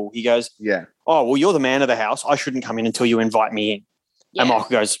Michael, he goes, oh, well, you're the man of the house. I shouldn't come in until you invite me in. Yeah. And Michael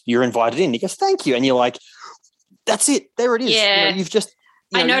goes, you're invited in. He goes, thank you. And you're like, that's it. There it is. Yeah. You've just...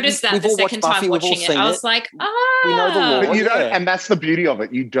 I noticed that the second time watching it. I was like, we know the law. But you don't, and that's the beauty of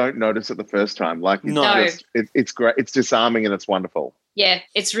it. You don't notice it the first time. Like, it's great. It's disarming and it's wonderful. Yeah,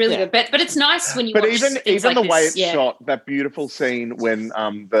 it's really good. But it's nice when you watch even like the way this, it's shot, that beautiful scene when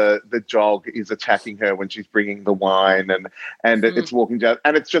the dog is attacking her when she's bringing the wine and it's walking down,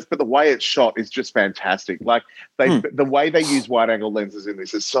 and it's just, but the way it's shot is just fantastic. Like the way they use wide angle lenses in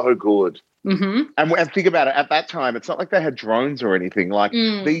this is so good. Mm-hmm. And think about it, at that time, it's not like they had drones or anything. Like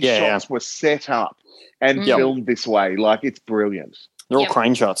these shots were set up and filmed this way. Like, it's brilliant. They're all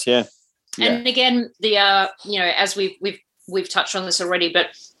crane shots, And again, the as we've touched on this already, but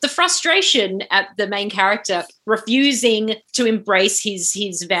the frustration at the main character refusing to embrace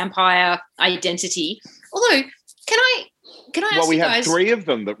his vampire identity. Although, can I ask you guys? Well, we have 3 of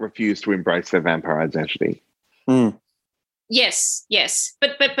them that refuse to embrace their vampire identity. Yes.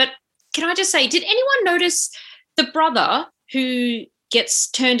 But can I just say, did anyone notice the brother who gets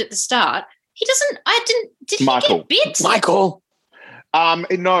turned at the start? He doesn't. Did he get bit? Michael.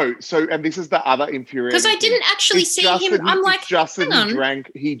 No. So, and this is the other infuriating. Because I didn't actually see him. I'm like, just that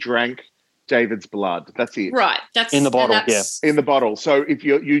he drank David's blood. That's it. Right. That's in the bottle. In the bottle. So if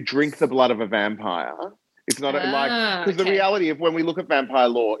you drink the blood of a vampire, it's not because the reality of when we look at vampire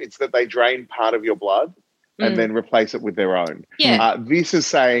lore, it's that they drain part of your blood and then replace it with their own. Yeah. This is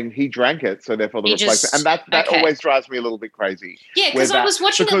saying he drank it, so therefore the replacement. And that always drives me a little bit crazy. Yeah, because I was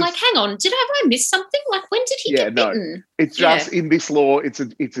watching it like, hang on, have I missed something? Like, when did he get bitten? It's just in this lore, it's a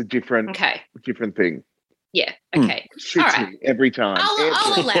different different thing. Yeah, okay. Shits me every time.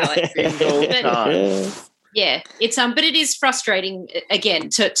 I'll allow it. Single time. Yeah, it's but it is frustrating again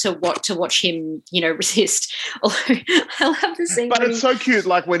to watch him, resist. Although I love the scene, but it's so cute,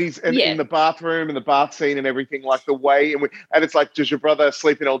 like when he's in the bathroom and the bath scene and everything, like the way and it's like, does your brother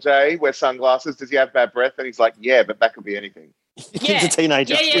sleep in all day, wear sunglasses? Does he have bad breath? And he's like, yeah, but that could be anything. He's a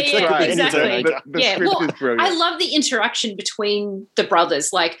teenager. Yeah, exactly. The script is brilliant. I love the interaction between the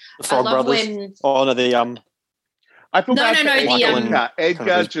brothers. Like, the Frog brothers. I feel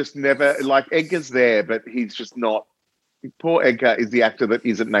Edgar just never, like, Edgar's there, but he's just not. Poor Edgar is the actor that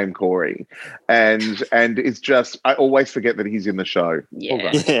isn't named Corey, and it's just, I always forget that he's in the show.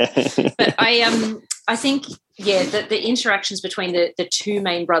 But I think the interactions between the 2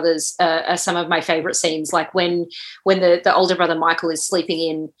 main brothers are some of my favorite scenes. Like when the older brother Michael is sleeping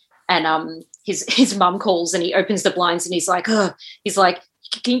in, and his mum calls and he opens the blinds and he's like,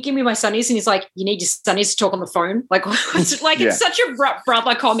 can you give me my sunnies? And he's like, you need your sunnies to talk on the phone. Like, it's such a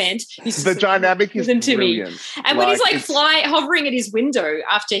brother comment. The dynamic is brilliant. And when he's hovering at his window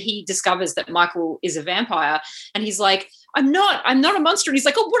after he discovers that Michael is a vampire, and he's like, I'm not a monster. And he's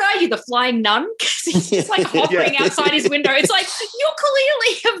like, oh, what are you, the flying nun? Because he's like hovering outside his window. It's like, you're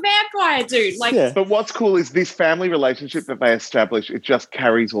clearly a vampire, dude. Like, But what's cool is this family relationship that they establish, it just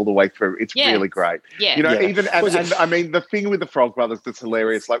carries all the way through. It's really great. Yeah. You know, even, and I mean, the thing with the Frog Brothers that's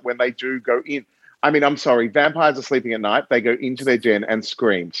hilarious, like when they do go in, I mean, I'm sorry, vampires are sleeping at night. They go into their den and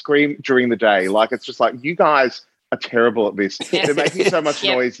scream during the day. Like, it's just like, you guys are terrible at this. They're making so much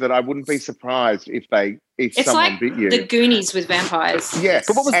noise that I wouldn't be surprised if someone bit you. It's like the Goonies with vampires. Yes.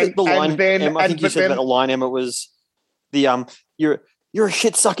 But what was the line, Emma? I think you said that the line, Emma, was you're a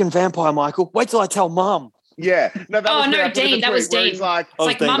shit-sucking vampire, Michael. Wait till I tell Mum. Yeah. No, Dean. That was Dean. It's like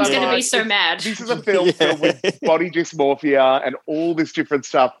Mum's going to be so mad. This is a film filled with body dysmorphia and all this different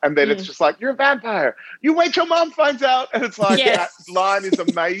stuff. And then it's just like, you're a vampire. You wait till Mum finds out. And it's like, that line is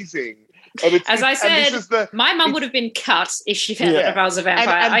amazing. As I said, my mum would have been cut if she found out if I was a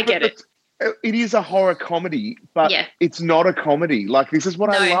vampire. I get it. It is a horror comedy, but it's not a comedy. Like, this is what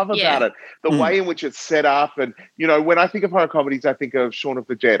I love about it. The way in which it's set up. And, you know, when I think of horror comedies, I think of Shaun of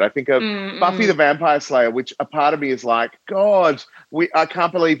the Dead. I think of Buffy the Vampire Slayer, which a part of me is like, God, I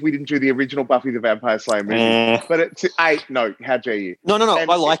can't believe we didn't do the original Buffy the Vampire Slayer movie. But it's how dare you? No,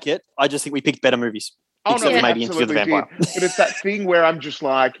 I like it. I just think we picked better movies. Oh, no, maybe Into the Vampire. But it's that thing where I'm just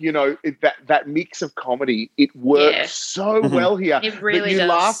like, you know, that mix of comedy, it works so well here. It really does. You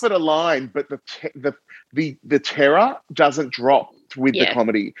laugh at a line, but the terror doesn't drop with the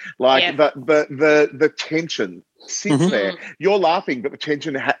comedy. Like the tension sits there. You're laughing, but the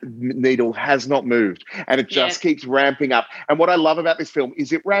tension needle has not moved, and it just keeps ramping up. And what I love about this film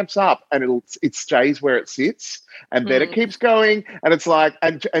is it ramps up and it stays where it sits, and then it keeps going. And it's like,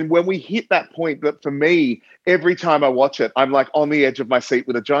 and when we hit that point, that for me, every time I watch it, I'm like on the edge of my seat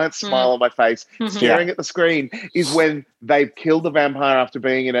with a giant smile on my face, staring at the screen, is when they've killed the vampire after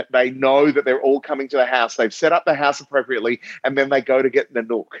being in it. They know that they're all coming to the house. They've set up the house appropriately, and then they go to get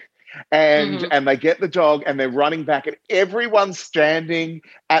Nanook. And they get the dog and they're running back, and everyone's standing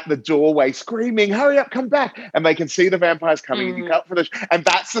at the doorway screaming, hurry up, come back. And they can see the vampires coming and you cut for and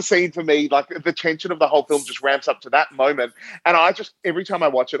that's the scene for me. Like, the tension of the whole film just ramps up to that moment. And I just, every time I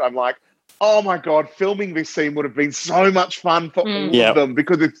watch it, I'm like, oh my God, filming this scene would have been so much fun for all of them,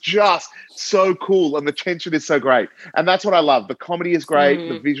 because it's just so cool and the tension is so great. And that's what I love. The comedy is great,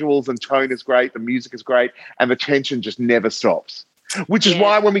 the visuals and tone is great, the music is great, and the tension just never stops. Which is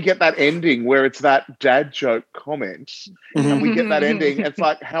why when we get that ending where it's that dad joke comment and we get that ending, it's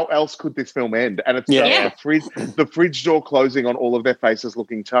like, how else could this film end? And it's just the fridge door closing on all of their faces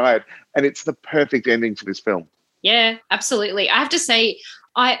looking tired. And it's the perfect ending to this film. Yeah, absolutely. I have to say,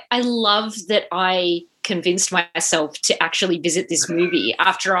 I love that I convinced myself to actually visit this movie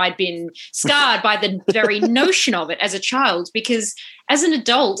after I'd been scarred by the very notion of it as a child, because as an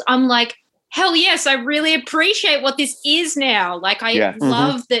adult, I'm like, hell yes, I really appreciate what this is now. Like, I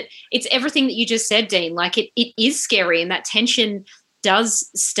love that it's everything that you just said, Dean. Like, it is scary, and that tension does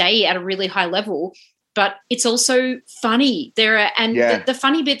stay at a really high level, but it's also funny. The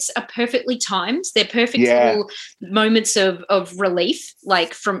funny bits are perfectly timed. They're perfect little moments of relief,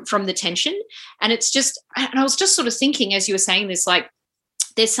 like from the tension. And it's just, and I was just sort of thinking as you were saying this, like,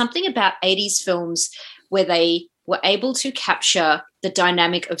 there's something about 80s films where they were able to capture the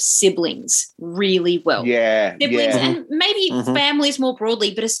dynamic of siblings really well. Siblings and maybe families more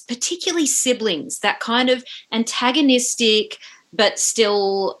broadly, but particularly siblings, that kind of antagonistic, but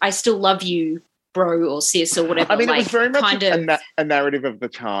still, I still love you, bro or sis or whatever. I mean, it was very much a narrative of the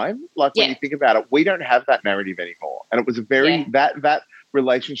time. Like, when you think about it, we don't have that narrative anymore. And it was a very, that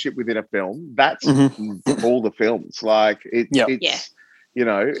relationship within a film, that's all the films. Like, it's, you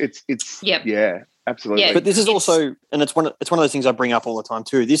know, it's absolutely. Yeah, but this is also, and it's one of those things I bring up all the time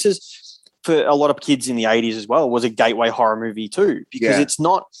too. This is, for a lot of kids in the 80s as well, was a gateway horror movie too, because it's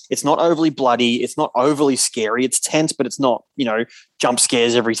not overly bloody, it's not overly scary, it's tense, but it's not, you know, jump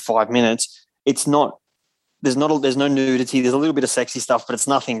scares every 5 minutes. It's not. There's no nudity. There's a little bit of sexy stuff, but it's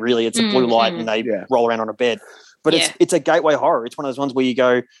nothing really. It's a blue light and they roll around on a bed. But it's a gateway horror. It's one of those ones where you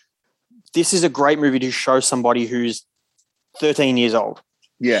go, this is a great movie to show somebody who's 13 years old.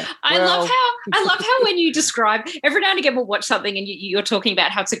 Yeah. I love how when you describe, every now and again we'll watch something and you're talking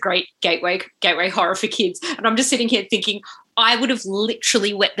about how it's a great gateway horror for kids. And I'm just sitting here thinking, I would have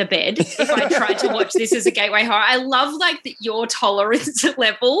literally wet the bed if I tried to watch this as a gateway horror. I love like that your tolerance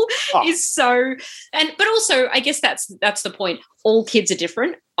level is so, but also I guess that's the point. All kids are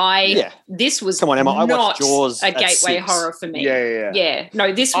different. This was Emma, I not watched Jaws a gateway horror for me. Yeah.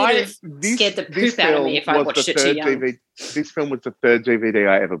 No, this would have scared the poop out of me if I watched it too young. This film was the third DVD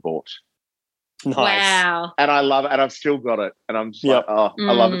I ever bought. Nice. Wow. And I love it, and I've still got it, and I'm just like, I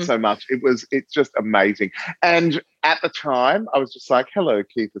love it so much. It's just amazing. And at the time, I was just like, hello,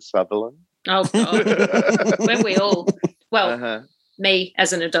 Kiefer Sutherland. Oh, God. When we all, me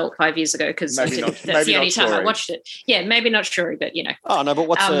as an adult 5 years ago, because that's the only time I watched it. Yeah, maybe not Shuri, but you know. Oh, no, but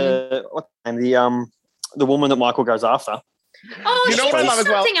what's the woman that Michael goes after? Oh, you know what I love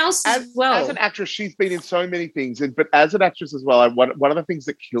something else as well. As an actress, she's been in so many things, but as an actress as well, one of the things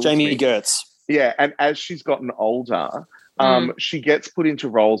that kills me... Jamie Gertz. Yeah, and as she's gotten older, she gets put into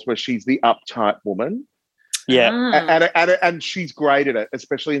roles where she's the uptight woman. Yeah. And she's great at it,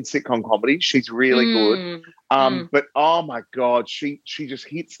 especially in sitcom comedy. She's really good. But oh my God, she just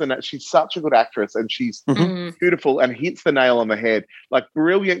hits the nail. She's such a good actress, and she's beautiful and hits the nail on the head. Like,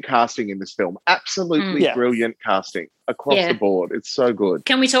 brilliant casting in this film. Absolutely brilliant casting across the board. It's so good.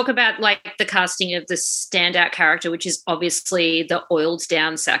 Can we talk about like the casting of the standout character, which is obviously the oiled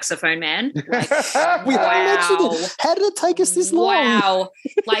down saxophone man? Like, wow. How did it take us this long? Wow.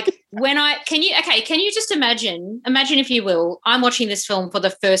 Like can you just imagine if you will, I'm watching this film for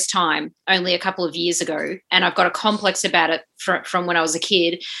the first time only a couple of years ago, and I've got a complex about it from when I was a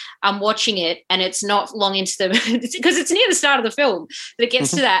kid. I'm watching it, and it's not long into because it's near the start of the film that it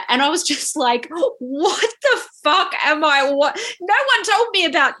gets to that, and I was just like, what the fuck am I? What? No one told me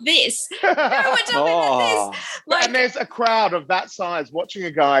about this. No one told me about this. Like, and there's a crowd of that size watching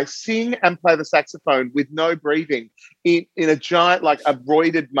a guy sing and play the saxophone with no breathing in a giant, like a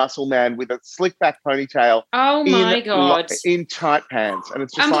roided muscle man with a slick back ponytail. Oh my God! In tight pants, and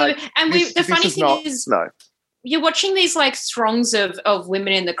it's just the funny thing is, you're watching these like throngs of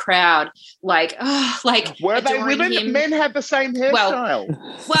women in the crowd, like were they women? Him. Men had the same hairstyle.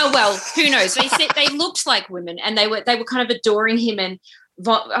 Well, who knows? They said they looked like women, and they were kind of adoring him. And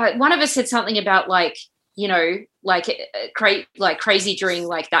one of us said something about like, you know, like crazy during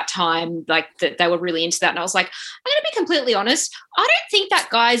like that time, like that they were really into that. And I was like, I'm going to be completely honest. I don't think that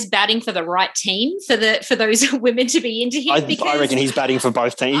guy's batting for the right team for those women to be into him. I reckon he's batting for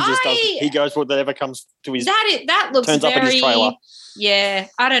both teams. He goes for whatever comes to his. That looks turns very, up in his trailer. Yeah,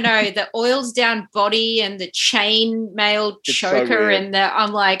 I don't know, the oils down body and the chain mail choker, so and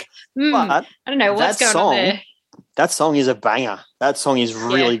I'm like, I don't know what's going on there. That song is a banger. That song is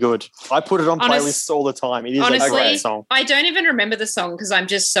really good. I put it on playlists all the time. It is a great song. I don't even remember the song because I'm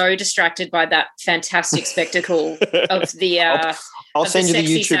just so distracted by that fantastic spectacle of the I'll send you the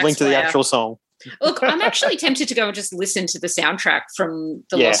YouTube link to the actual song. Look, I'm actually tempted to go and just listen to the soundtrack from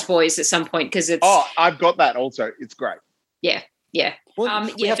The Lost Boys at some point because it's... Oh, I've got that also. It's great. Yeah. Well,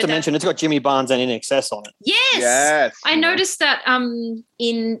 we have to mention it's got Jimmy Barnes and INXS on it. Yes. I noticed that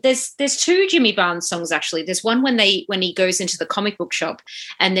there's two Jimmy Barnes songs actually. There's one when he goes into the comic book shop,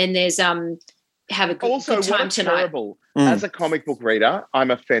 and then there's Have a Good Time Tonight. Terrible. As a comic book reader,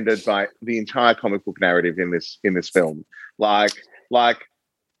 I'm offended by the entire comic book narrative in this film. Like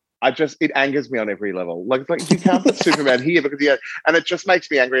it angers me on every level. Like you can't put Superman here because and it just makes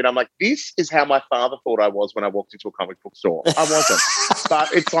me angry. And I'm like, this is how my father thought I was when I walked into a comic book store. I wasn't,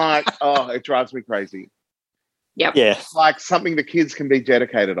 but it's like, it drives me crazy. Yep. Yeah. Like something the kids can be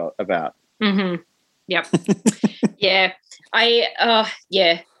dedicated about. Mm-hmm. Yep. Yeah.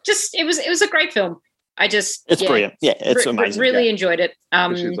 Just it was a great film. It's brilliant. Yeah, it's amazing. Really enjoyed it.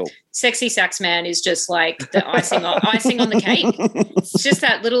 Sexy Sax Man is just like the icing on the cake. It's just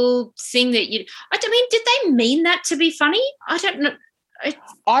that little thing that did they mean that to be funny? I don't know.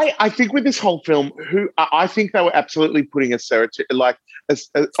 I think with this whole film, I think they were absolutely putting a satirical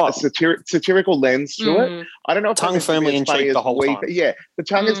lens to it. I don't know if tongue firmly in cheek the whole time. Yeah, the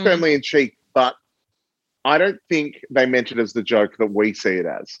tongue is firmly in cheek, but I don't think they meant it as the joke that we see it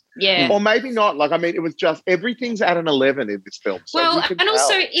as. Yeah. Or maybe not. Like, I mean, it was just everything's at an 11 in this film. So also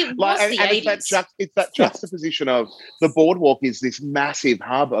it was the 80s. It's that juxtaposition of the boardwalk is this massive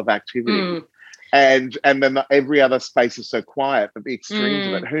hub of activity. And then every other space is so quiet, but the extremes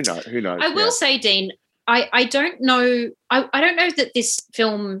of it, who knows? I will say, Dean, I don't know. I don't know that this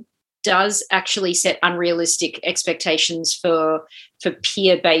film does actually set unrealistic expectations for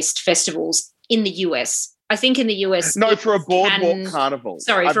peer-based festivals in the US. I think in the US, for a boardwalk carnival.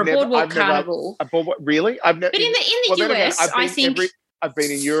 Sorry, for a boardwalk carnival. Really? I've never. But in the US, I think I've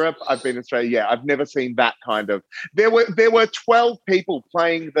been in Europe. I've been in Australia. Yeah, I've never seen that kind of. There were 12 people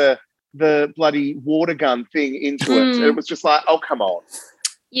playing the the bloody water gun thing into it. It was just like, oh, come on.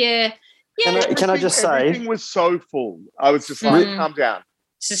 Yeah. Can I just say, everything was so full. I was just like, calm down.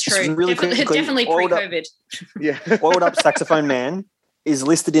 This is true. Really definitely pre-COVID. Oiled Up Saxophone Man is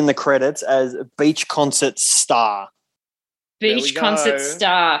listed in the credits as beach concert star. Beach concert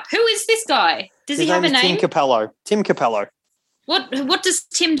star. Who is this guy? Does he have a name? Tim Capello. What does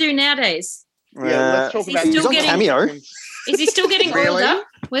Tim do nowadays? Let's talk about he's on Cameo. Is he still getting oiled up?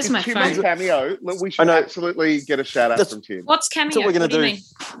 Where's my Tim phone? Cameo. Look, we should absolutely get a shout out from Tim. What's Cameo? That's what we're going to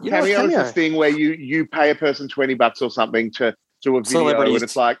do. Cameo is this thing where you pay a person $20 or something to do a video, and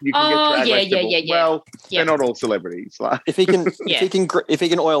it's like you can get drag. Well, they're not all celebrities. Like if he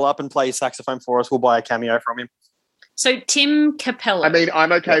can oil up and play saxophone for us, we'll buy a cameo from him. So Tim Capello. I mean,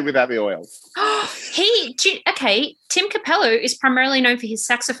 I'm okay without the oil. Tim Capello is primarily known for his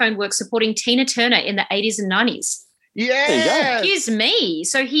saxophone work supporting Tina Turner in the 80s and 90s. Yeah. Excuse me.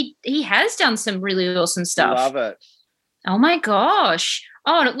 So he has done some really awesome stuff. Love it. Oh my gosh.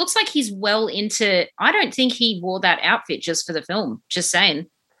 Oh, and it looks like he's well into. I don't think he wore that outfit just for the film. Just saying.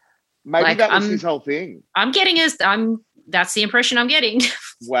 Maybe that was his whole thing. That's the impression I'm getting.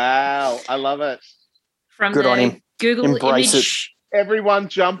 Wow, I love it. Good on him. Google Embrace image. it. Everyone,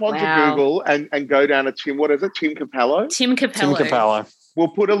 jump onto Google and go down to Tim. What is it? Tim Capello. Tim Capello. We'll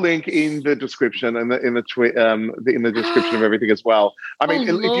put a link in the description and in the description of everything as well. I mean, if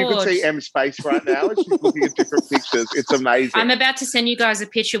you could see M's face right now, she's looking at different pictures. It's amazing. I'm about to send you guys a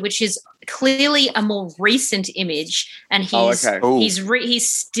picture, which is clearly a more recent image, and he's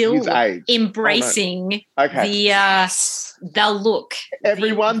still embracing the look.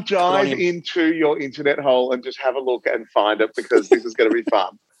 Everyone, dive into your internet hole and just have a look and find it because this is going to be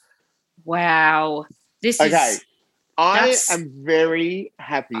fun. Wow, this is. I am very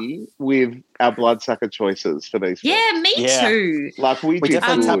happy with our bloodsucker choices for these. Yeah, me too. Like we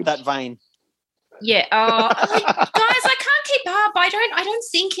definitely tapped that vein. Yeah. Guys, I can't keep up. I don't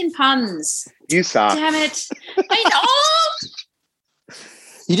think in puns. You suck. Damn it.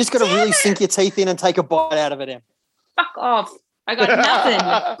 You just got to really sink your teeth in and take a bite out of it, Em. Fuck off. I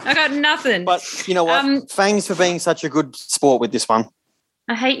got nothing. But you know what? Thanks for being such a good sport with this one.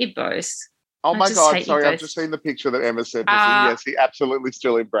 I hate you both. Oh my God, sorry, I've just seen the picture that Emma sent us. Yes, he absolutely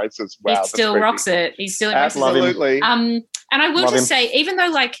still embraces. Wow, he still rocks it. He still embraces it. Absolutely. And I will just say, even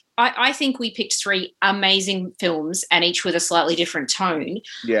though I think we picked 3 amazing films and each with a slightly different tone,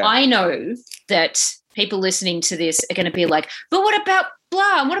 I know that people listening to this are going to be like, but what about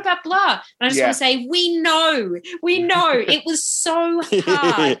blah? And what about blah? And I just want to say, we know. It was so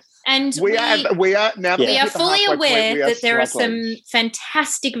hard. And we are fully aware that there are some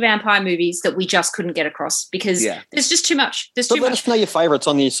fantastic vampire movies that we just couldn't get across because there's just too much. Let us know your favourites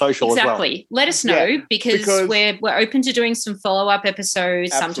on the social as well. Exactly. Let us know because we're open to doing some follow-up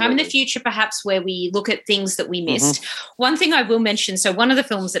episodes sometime in the future, perhaps where we look at things that we missed. One thing I will mention, so one of the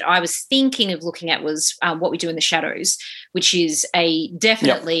films that I was thinking of looking at was What We Do in the Shadows, which is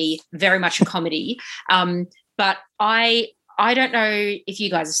definitely very much a comedy. But I don't know if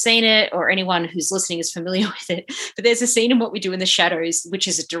you guys have seen it or anyone who's listening is familiar with it, but there's a scene in What We Do in the Shadows, which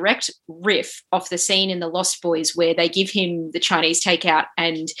is a direct riff off the scene in The Lost Boys where they give him the Chinese takeout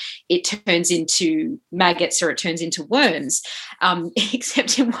and it turns into maggots or it turns into worms.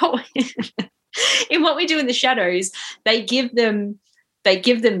 Except in What We Do in the Shadows, they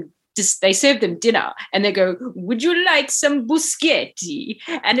serve them dinner and they go, would you like some bruschetta?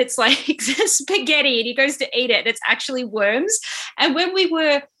 And it's like spaghetti and he goes to eat it and it's actually worms. And when we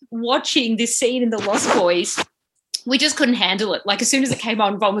were watching this scene in The Lost Boys, we just couldn't handle it. Like as soon as it came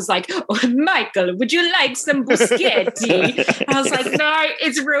on, Von was like, oh, Michael, would you like some bruschetta? I was like, no,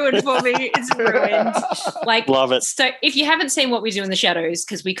 it's ruined for me. It's ruined. Like, love it. So if you haven't seen What We Do in the Shadows,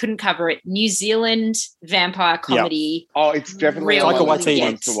 because we couldn't cover it, New Zealand vampire comedy. Yep. Oh, it's definitely Taika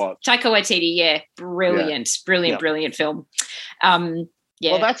Waititi to watch. Taika Waititi, brilliant film.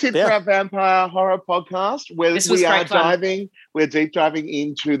 Well, that's it for our vampire horror podcast. We're deep diving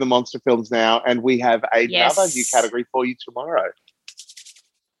into the monster films now, and we have another new category for you tomorrow.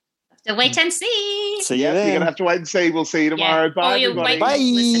 So wait and see. See you then. You're going to have to wait and see. We'll see you tomorrow. Bye,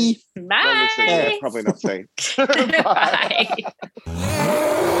 everybody. Bye. Bye. Probably not see. Bye.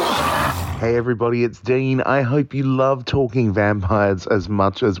 Hey everybody, it's Dean. I hope you love talking vampires as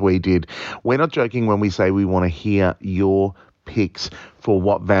much as we did. We're not joking when we say we want to hear your picks for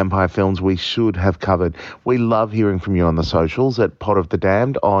what vampire films we should have covered. We love hearing from you on the socials at Pod of the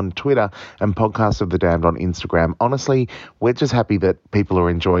Damned on Twitter and Podcast of the Damned on Instagram. Honestly, we're just happy that people are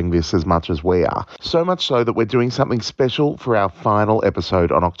enjoying this as much as we are. So much so that we're doing something special for our final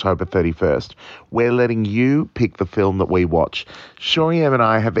episode on October 31st. We're letting you pick the film that we watch. Shoriam and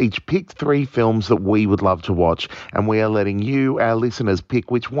I have each picked 3 films that we would love to watch, and we are letting you, our listeners, pick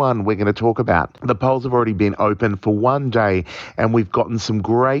which one we're going to talk about. The polls have already been open for one day, and we've gotten some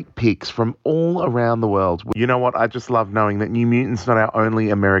great picks from all around the world. You know what? I just love knowing that New Mutant's not our only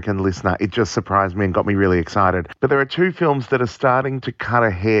American listener. It just surprised me and got me really excited. But there are 2 films that are starting to cut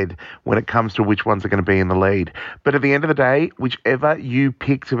ahead when it comes to which ones are going to be in the lead. But at the end of the day, whichever you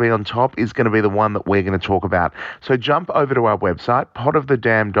pick to be on top is going to be the one that we're going to talk about. So jump over to our website,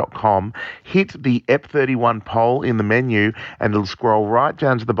 podofthedamned.com, hit the EP31 poll in the menu, and it'll scroll right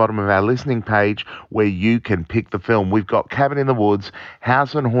down to the bottom of our listening page where you can pick the film. We've got Cabin in the Woods,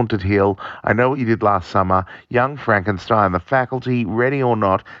 House on Haunted Hill, I Know What You Did Last Summer, Young Frankenstein, The Faculty, Ready or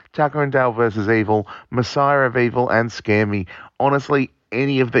Not, Tucker and Dale vs. Evil, Messiah of Evil, and Scare Me. Honestly,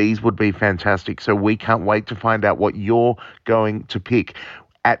 any of these would be fantastic, so we can't wait to find out what you're going to pick.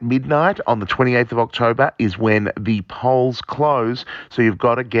 At midnight on the 28th of October is when the polls close, so you've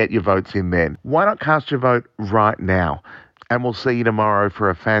got to get your votes in then. Why not cast your vote right now? And we'll see you tomorrow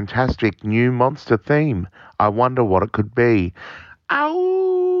for a fantastic new monster theme. I wonder what it could be. Ow!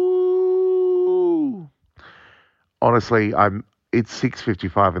 Honestly, it's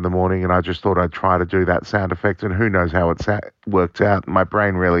 6:55 in the morning, and I just thought I'd try to do that sound effect, and who knows how it worked out. My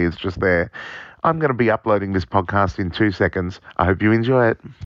brain really is just there. I'm going to be uploading this podcast in 2 seconds. I hope you enjoy it.